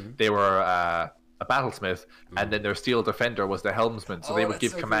ship. They were a battlesmith, and then their steel defender was the helmsman. So they would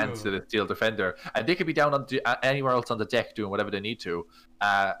give commands to the steel defender, and they could be down on anywhere else on the deck doing whatever they need to,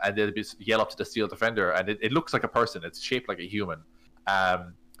 and they'd be yell up to the steel defender, and it looks like a person. It's shaped like a human,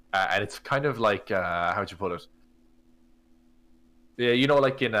 and it's kind of like how'd you put it? Yeah, you know,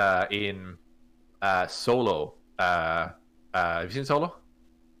 like in Solo. Have you seen Solo?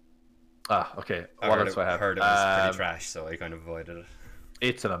 Ah, okay. What else do I have? Heard it was pretty trash, so I kind of avoided it.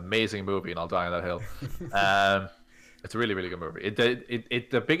 It's an amazing movie, and I'll die on that hill. It's a really, really good movie.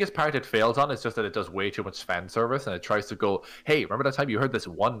 The biggest part it fails on is just that it does way too much fan service, and it tries to go, hey, remember that time you heard this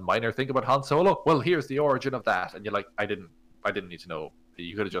one minor thing about Han Solo? Well, here's the origin of that. And you're like, I didn't need to know.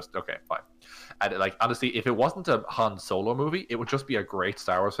 You could have just, okay, fine. And like, honestly, if it wasn't a Han Solo movie, it would just be a great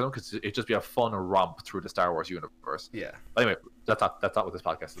Star Wars film, because it'd just be a fun romp through the Star Wars universe. Yeah. But anyway, that's not what this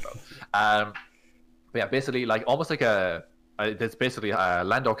podcast is about. But yeah, basically, like almost like there's basically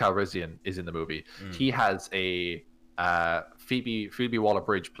Lando Calrissian is in the movie. He has a Phoebe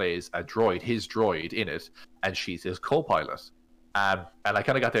Waller-Bridge plays a droid, his droid in it, and she's his co-pilot. And I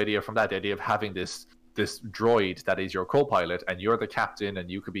kind of got the idea from that, the idea of having this droid that is your co-pilot, and you're the captain, and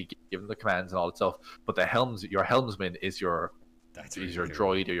you could be given the commands and all that stuff. But your helmsman is your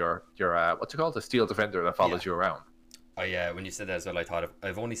droid, or your what's it called, the steel defender that follows you around. Oh yeah, when you said that as well, I thought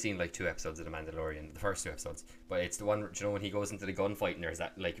I've only seen like 2 episodes of The Mandalorian, the first 2 episodes, but it's the one, you know, when he goes into the gunfight and there's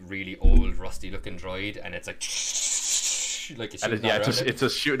that like really old rusty looking droid, and it's like it's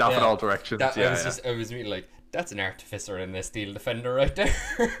just shooting off in all directions. I was really like, that's an artificer and a steel defender right there.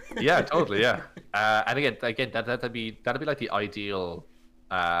 Yeah, totally, yeah. And again, that'd be like the ideal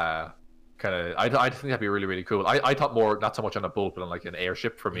kind of. I think that'd be really, really cool. I thought more, not so much on a boat, but on like an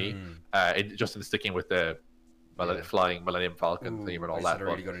airship for me. Just in sticking with the flying Millennium Falcon theme and all that.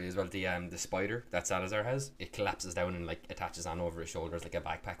 Really good idea as well. The spider that Salazar has, it collapses down and like attaches on over his shoulders like a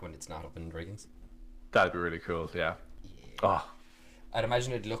backpack when it's not up in Dragons. That'd be really cool. Yeah. Oh. I'd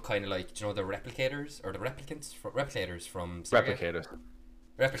imagine it'd look kind of like, do you know, the replicators or the replicators from Stargate?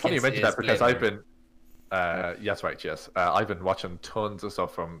 Replicants. Funny you mentioned that, because I've been. Yes, right. Yes, I've been watching tons of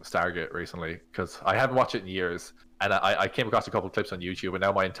stuff from Stargate recently, because I haven't watched it in years, and I came across a couple of clips on YouTube, and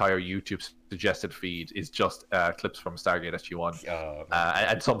now my entire YouTube suggested feed is just clips from Stargate SG-1,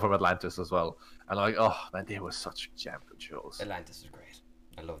 and some from Atlantis as well. And I'm like, oh man, they were such damn good shows. Atlantis was great.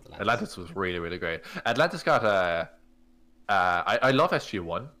 I loved Atlantis. Atlantis was really, really great. Atlantis got I love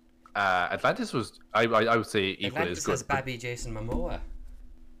SG-1. Atlantis was, I would say, equally Atlantis as good. has Baby Jason Momoa.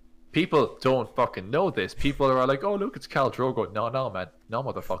 People don't fucking know this. People are like, oh, look, it's Khal Drogo. No, man. No,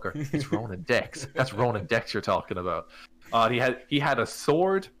 motherfucker. It's Ronan Dex. That's Ronan Dex you're talking about. He had a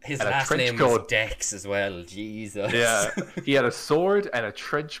sword His and a last trench name coat. was Dex as well. Jesus. Yeah. He had a sword and a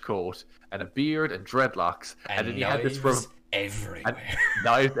trench coat and a beard and dreadlocks. And then he had this... everywhere.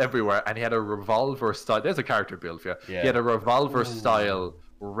 Knives everywhere. And he had a revolver style... There's a character build for you. Yeah. He had a revolver style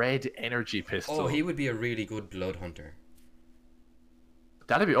red energy pistol. Oh, he would be a really good blood hunter.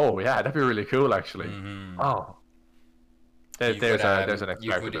 That'd be really cool, actually. Oh, there's an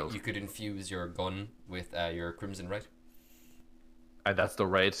character build. You could infuse your gun with your crimson red, and that's the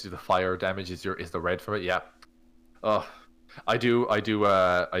red. So the fire damage is the red for it. Yeah. Oh, I do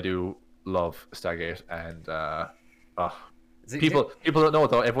love Stargate, and people don't know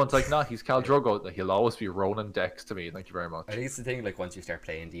it though. Everyone's like, nah, he's Khal Drogo. He'll always be Ronan Dex to me. Thank you very much. I think it's the thing, like, once you start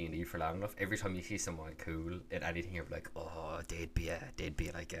playing D&D for long enough, every time you see someone cool in anything, you're like, oh, they'd be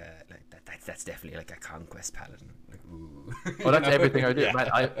like that's definitely like a conquest paladin. Like, ooh. Well, that's everything I do,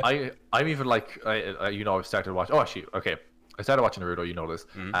 man. I'm even like, I've started watching. Oh, actually, okay, I started watching Naruto. You know this.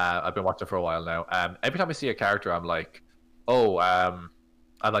 I've been watching for a while now. Every time I see a character, I'm like,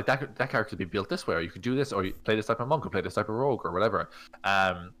 I'm like, that character could be built this way, or you could do this, or you play this type of monk, or play this type of rogue, or whatever.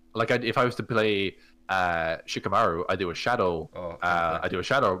 If I was to play Shikamaru, I do a shadow,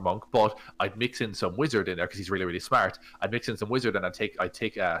 monk, but I'd mix in some wizard in there because he's really, really smart. I'd mix in some wizard, and I'd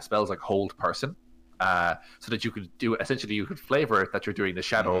take spells like hold person, so that you could do, essentially you could flavor it that you're doing the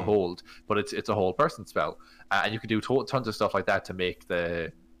shadow hold, but it's a hold person spell, and you could do tons of stuff like that to make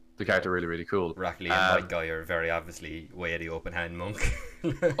the character really, really cool. Rackley and White Guy are very obviously way of the open hand monk.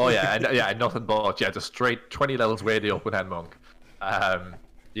 Oh yeah, and nothing but the straight 20 levels way of the open hand monk.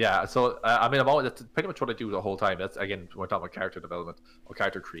 Yeah, so I mean, that's pretty much what I do the whole time. That's again, we're talking about character development or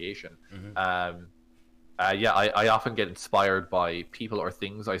character creation. Mm-hmm. Yeah, I often get inspired by people or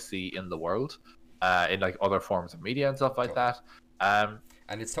things I see in the world, in like other forms of media and stuff like Totally. that. Um,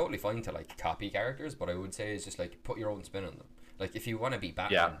 And it's totally fine to like copy characters, but I would say is just like put your own spin on them. Like if you want to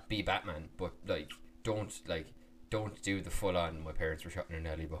yeah, be Batman, but don't do the full on. My parents were shot in an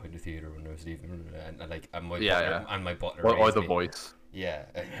alley behind the theater when I was leaving, yeah. and my butler Or raised the me. voice. Yeah.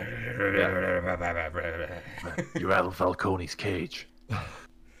 You're out of Falcone's cage.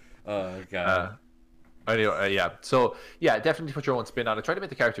 Oh god. Uh, Anyway, yeah. So yeah, definitely put your own spin on it. Try to make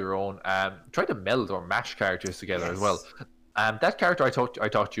the character your own. Try to meld or mash characters together as well. Yes. That character I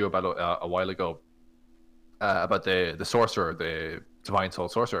talked to you about a while ago, about the sorcerer, the divine soul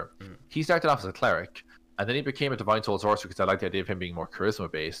sorcerer. Mm. He started off as a cleric, and then he became a divine soul sorcerer because I like the idea of him being more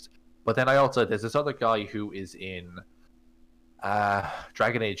charisma based. But then there's this other guy who is in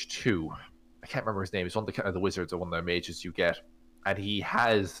Dragon Age 2. I can't remember his name. He's one of the wizards or one of the mages you get, and he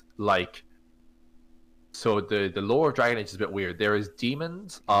has like. So the lore of Dragon Age is a bit weird. There is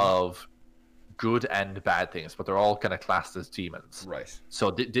demons of good and bad things, but they're all kind of classed as demons. Right.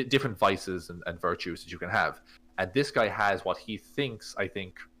 So different vices and virtues that you can have. And this guy has what he thinks, I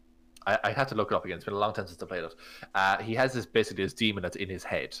think, I had to look it up again. It's been a long time since I played it. He has this demon that's in his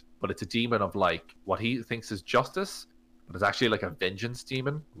head, but it's a demon of like what he thinks is justice, but it's actually like a vengeance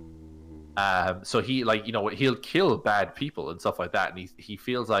demon. Ooh. So he he'll kill bad people and stuff like that, and he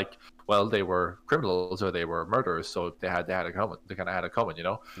feels like, well, they were criminals or they were murderers, so they had it coming. They kind of had it coming,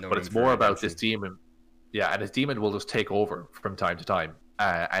 No But room it's for more about redemption. this demon. Yeah, and his demon will just take over from time to time,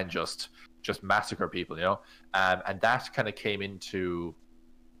 and just massacre people, And that kind of came into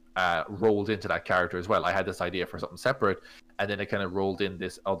rolled into that character as well. I had this idea for something separate, and then it kind of rolled in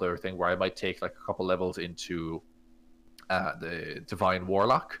this other thing where I might take like a couple levels into the divine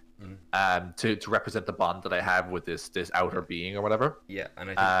warlock, to represent the bond that I have with this outer being or whatever. Yeah, and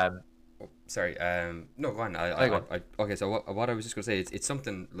I think. Um, Oh, sorry. No, go on. go on. Okay. So what I was just gonna say, it's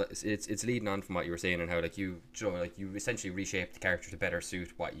something. It's leading on from what you were saying and how like you essentially reshape the character to better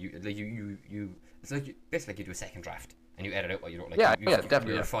suit what you like. It's like basically like you do a second draft and you edit out what you don't like. Yeah, you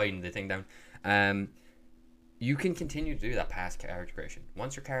definitely. You refine the thing down. You can continue to do that past character creation.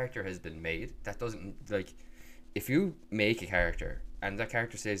 Once your character has been made, that doesn't like. If you make a character and that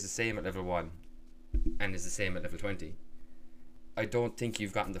character stays the same at level 1 and is the same at level 20. I don't think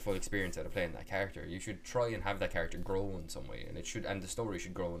you've gotten the full experience out of playing that character. You should try and have that character grow in some way, and the story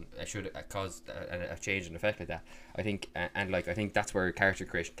should grow and it should cause a change and effect like that. I think, and like I think that's where character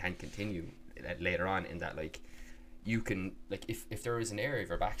creation can continue later on. In that, like, you can like if there is an area of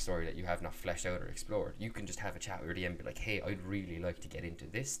your backstory that you have not fleshed out or explored, you can just have a chat with your DM, be like, hey, I'd really like to get into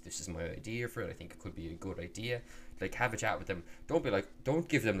this. This is my idea for it. I think it could be a good idea. Like, have a chat with them. Don't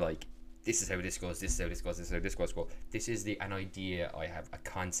give them like, this is how this goes, this is how this goes, this is how this goes. This is an idea I have, a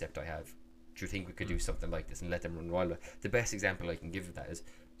concept I have. Do you think we could do something like this, and let them run wild? The best example I can give of that is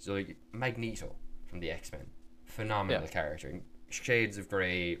so like Magneto from the X-Men. Phenomenal character. Shades of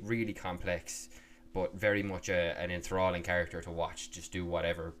grey, really complex, but very much an enthralling character to watch. Just do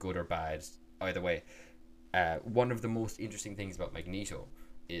whatever, good or bad, either way. One of the most interesting things about Magneto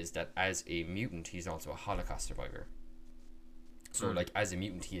is that as a mutant, he's also a Holocaust survivor. So, like, as a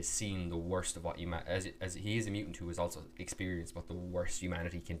mutant, he has seen the worst of what as he is a mutant who has also experienced what the worst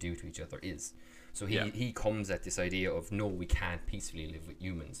humanity can do to each other is. So he comes at this idea of, no, we can't peacefully live with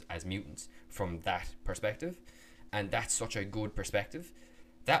humans as mutants from that perspective, and that's such a good perspective.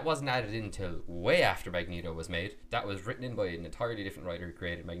 That wasn't added in until way after Magneto was made. That was written in by an entirely different writer who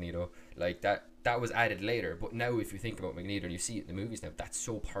created Magneto. Like, that was added later. But now, if you think about Magneto and you see it in the movies now, that's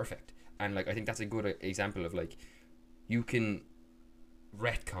so perfect. And like, I think that's a good example of like, you can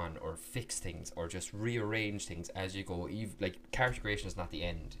retcon or fix things or just rearrange things as you go. Like, character creation is not the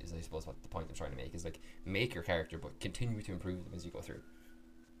end, is I suppose what the point I'm trying to make is. Like, make your character but continue to improve them as you go through.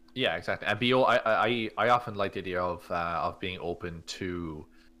 Yeah, exactly. And I often like the idea of being open to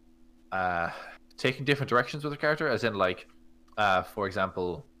taking different directions with a character, as in like for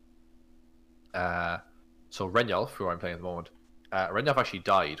example, so Renylf, who I'm playing at the moment, Renylf actually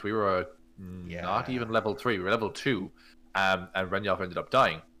died. We were not even level 3, we were level 2. And Renylf ended up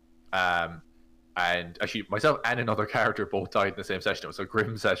dying. And actually, myself and another character both died in the same session. It was a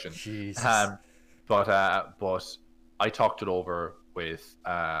grim session. Jesus. But I talked it over with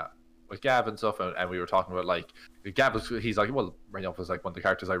Gav and stuff, and we were talking about like he's like, well, Renylf was like one of the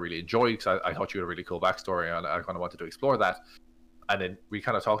characters I really enjoyed because I thought you had a really cool backstory, and I kind of wanted to explore that. And then we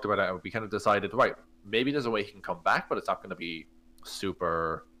kind of talked about it, and we kind of decided, right, maybe there's a way he can come back, but it's not going to be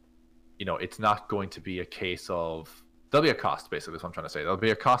super. It's not going to be a case of there'll be a cost, basically, is what I'm trying to say. There'll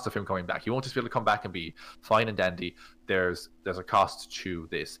be a cost of him coming back. He won't just be able to come back and be fine and dandy. There's a cost to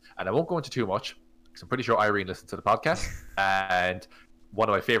this. And I won't go into too much, because I'm pretty sure Irene listens to the podcast. And one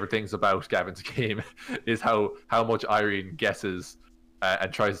of my favorite things about Gavin's game is how much Irene guesses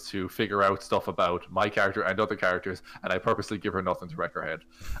and tries to figure out stuff about my character and other characters, and I purposely give her nothing to wreck her head.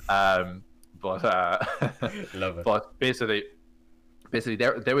 Love it. But basically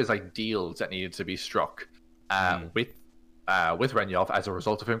there was like deals that needed to be struck with Renyov as a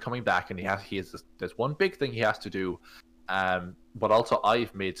result of him coming back, and there's one big thing he has to do. But also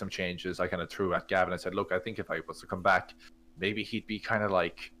I've made some changes. I kind of threw at Gavin. I said, look, I think if I was to come back, maybe he'd be kind of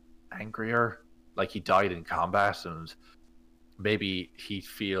like angrier, like he died in combat, and maybe he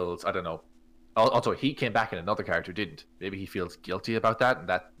feels, I don't know. Also, he came back and another character didn't. Maybe he feels guilty about that, and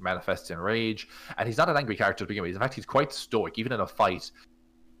that manifests in rage. And he's not an angry character to begin with. In fact, he's quite stoic. Even in a fight,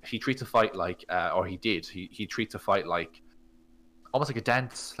 he treats a fight like, or he did. He treats a fight like almost like a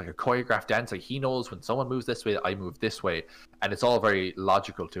dance, like a choreographed dance. Like he knows when someone moves this way, I move this way, and it's all very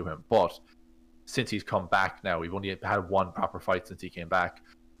logical to him. But since he's come back now, we've only had one proper fight since he came back,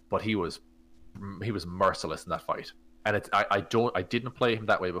 but he was merciless in that fight. And I didn't play him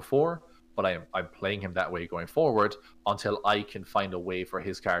that way before, but I'm playing him that way going forward until I can find a way for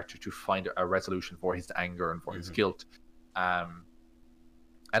his character to find a resolution for his anger and for his guilt. And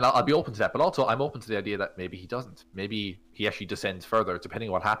I'll be open to that, but also I'm open to the idea that maybe he doesn't. Maybe he actually descends further, depending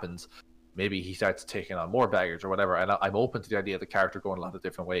on what happens. Maybe he starts taking on more baggage or whatever. And I'm open to the idea of the character going a lot of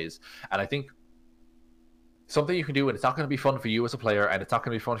different ways. And I think something you can do, and it's not going to be fun for you as a player, and it's not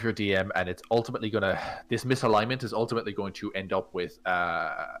going to be fun for your DM, and it's ultimately this misalignment is ultimately going to end up with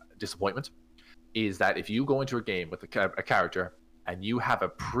disappointment, is that if you go into a game with a character and you have a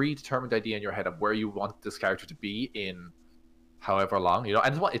predetermined idea in your head of where you want this character to be in however long, and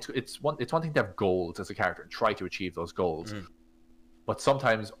it's one thing to have goals as a character and try to achieve those goals, but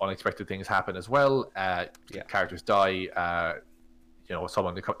sometimes unexpected things happen as well. Characters die.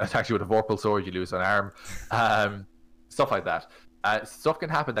 Someone attacks you with a Vorpal sword, you lose an arm, stuff like that. Stuff can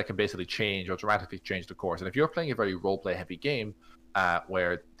happen that can basically change or dramatically change the course. And if you're playing a very roleplay heavy game,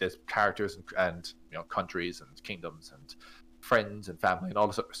 where there's characters and countries and kingdoms and friends and family and all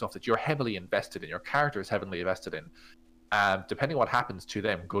this other stuff that you're heavily invested in, your character is heavily invested in, depending on what happens to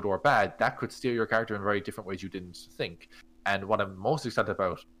them, good or bad, that could steer your character in very different ways you didn't think. And what I'm most excited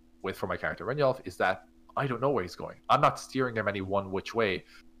about for my character Renyov is that I don't know where he's going. I'm not steering him any one which way.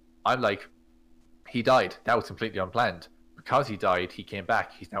 I'm like, he died. That was completely unplanned. Because he died, he came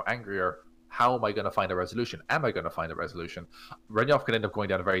back. He's now angrier. How am I going to find a resolution? Am I going to find a resolution? Renyov could end up going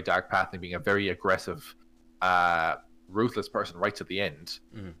down a very dark path and being a very aggressive, ruthless person right to the end.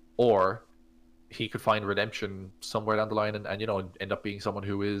 Or he could find redemption somewhere down the line and end up being someone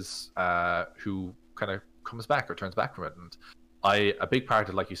who is who kind of comes back or turns back from it. And a big part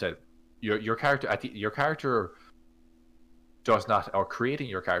of, like you said, your character does not, or creating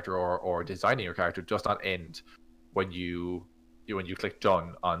your character or designing your character does not end when you click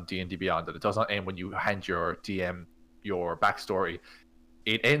done on D&D Beyond. And it does not end when you hand your DM your backstory.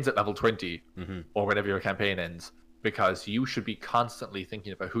 It ends at level 20 or whenever your campaign ends, because you should be constantly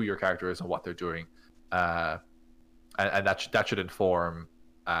thinking about who your character is and what they're doing, and that should inform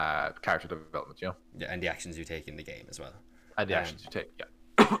character development. And the actions you take in the game as well. And the actions you take,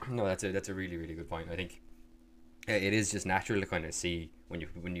 No, that's a really, really good point. I think it is just natural to kind of see when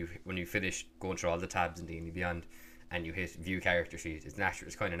you finish going through all the tabs in D&D Beyond and you hit view character sheet.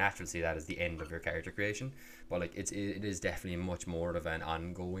 It's kind of natural to see that as the end of your character creation. But like it is definitely much more of an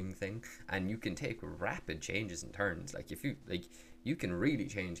ongoing thing, and you can take rapid changes and turns. Like you can really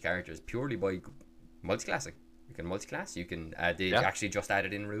change characters purely by multiclassing. You can multiclass. You can they actually just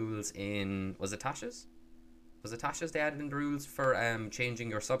added in rules in, was it Tasha's? Was it Tasha's they added in the rules for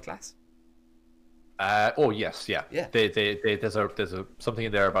changing your subclass? Yes. There's something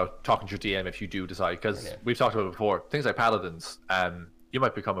in there about talking to your DM if you do decide, because we've talked about it before. Things like paladins, you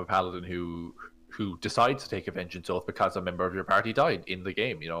might become a paladin who decides to take a vengeance oath because a member of your party died in the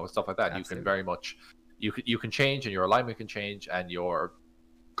game. Stuff like that. Absolutely. You can very much you can change, and your alignment can change, and your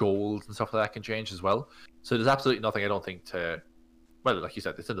goals and stuff like that can change as well. So there's absolutely nothing, I don't think, to. Well, like you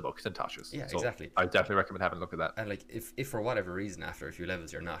said, it's in the book. It's in Tasha's. Yeah, so exactly. I definitely recommend having a look at that. And like, if for whatever reason after a few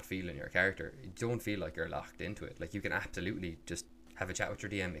levels you're not feeling your character, you don't feel like you're locked into it. Like, you can absolutely just have a chat with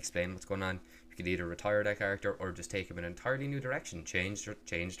your DM, explain what's going on. You can either retire that character or just take them in an entirely new direction, change their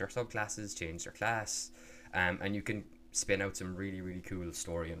subclasses, change their class, and you can spin out some really, really cool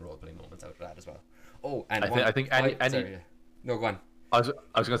story and roleplay moments out of that as well. Oh, and I think any no, go on. I was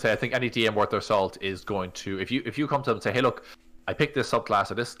going to say, I think any DM worth their salt is going to, if you come to them and say, hey, look, I picked this subclass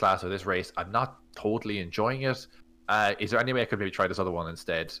or this class or this race, I'm not totally enjoying it. Is there any way I could maybe try this other one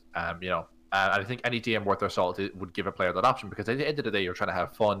instead? And I think any DM worth their salt would give a player that option, because at the end of the day, you're trying to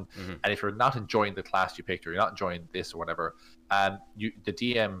have fun. And if you're not enjoying the class you picked, or you're not enjoying this or whatever,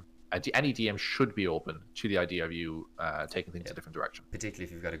 any DM should be open to the idea of you taking things a different direction. Particularly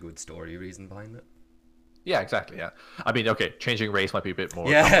if you've got a good story reason behind it. Yeah, exactly. Yeah, I mean, okay, changing race might be a bit more.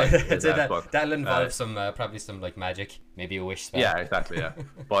 Yeah, that'll involve some probably some like magic, maybe a wish spell. Yeah, exactly. Yeah,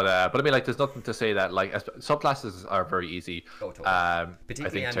 but I mean, like, there's nothing to say that like subclasses are very easy. Oh, totally.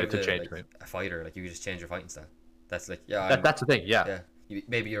 Particularly I think to change like, a fighter, like you just change your fighting style. That's like that's the thing. Yeah.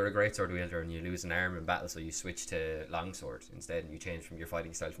 Maybe you're a great sword wielder and you lose an arm in battle, so you switch to longsword instead, and you change from your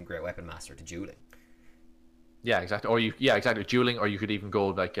fighting style from great weapon master to dueling. Yeah, exactly. Or exactly, dueling, or you could even go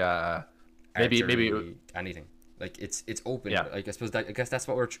like maybe anything. Like it's open. Yeah. Like I guess that's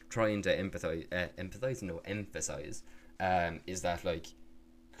what we're trying to emphasize is that like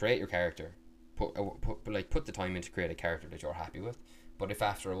create your character, put the time in to create a character that you're happy with. But if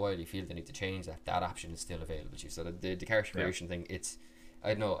after a while you feel the need to change that option is still available to you. So the character creation thing, it's, I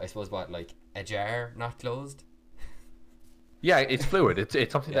don't know, I suppose what, like a jar not closed. Yeah, it's fluid.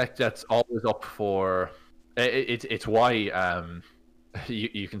 It's something that's always up for. It's why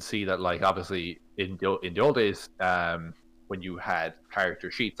you can see that, like, obviously in the old days, when you had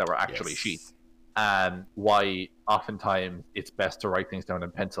character sheets that were actually sheets, why oftentimes it's best to write things down in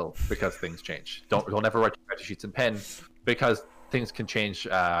pencil, because things change. Don't ever write your character sheets in pen, because things can change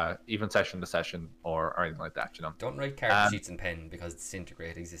even session to session or anything like that. Don't write character sheets in pen, because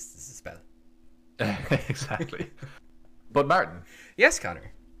disintegrate exists as a spell. Exactly. But Martin. Yes,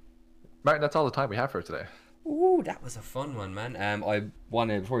 Connor. Martin, that's all the time we have for today. Ooh, that was a fun one, man. I want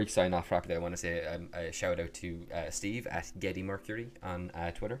to, before we sign off properly, I want to say a shout out to Steve at Getty Mercury on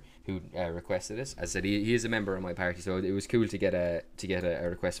Twitter, who requested it. As I said, he is a member of my party, so it was cool to get a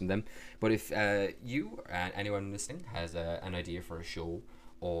request from them. But if you and anyone listening has an idea for a show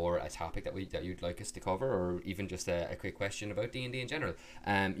or a topic that you'd like us to cover, or even just a quick question about D&D in general,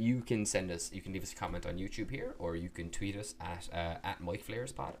 you can leave us a comment on YouTube here, or you can tweet us at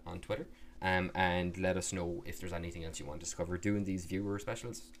MikeFlaresPod on Twitter. And let us know if there's anything else you want us to cover. Doing these viewer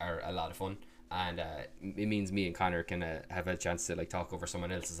specials are a lot of fun, and it means me and Connor can have a chance to like talk over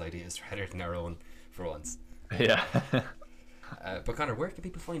someone else's ideas rather than our own for once. Yeah. But Connor, where can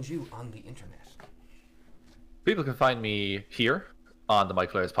people find you on the internet? People can find me here on the Mike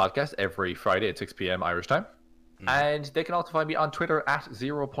Flares podcast every Friday at 6 p.m. Irish time. And they can also find me on Twitter at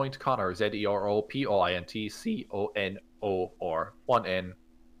 0.Conor, ZeroPointConor, or 1N.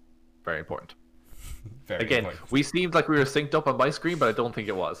 Very important. Again, we seemed like we were synced up on my screen, but I don't think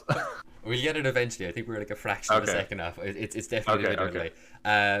it was. We'll get it eventually. I think we're like a fraction of a second off. It's definitely a delay.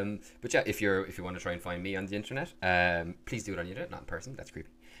 But yeah, if you want to try and find me on the internet, please do it on the internet, not in person. That's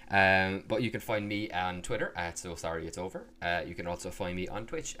creepy. But you can find me on Twitter at So Sorry It's Over. You can also find me on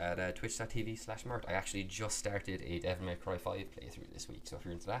Twitch at twitch.tv/Mert. I actually just started a Devil May Cry 5 playthrough this week, so if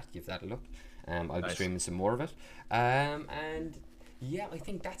you're into that, give that a look. I'll be streaming some more of it. And yeah, I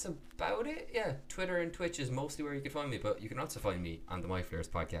think that's about it. Yeah, Twitter and Twitch is mostly where you can find me, but you can also find me on the My Flares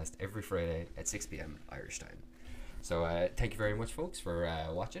podcast every Friday at 6 p.m. Irish time. So thank you very much, folks, for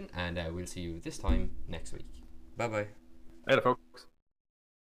watching, and we'll see you this time next week. Bye-bye. Later, folks.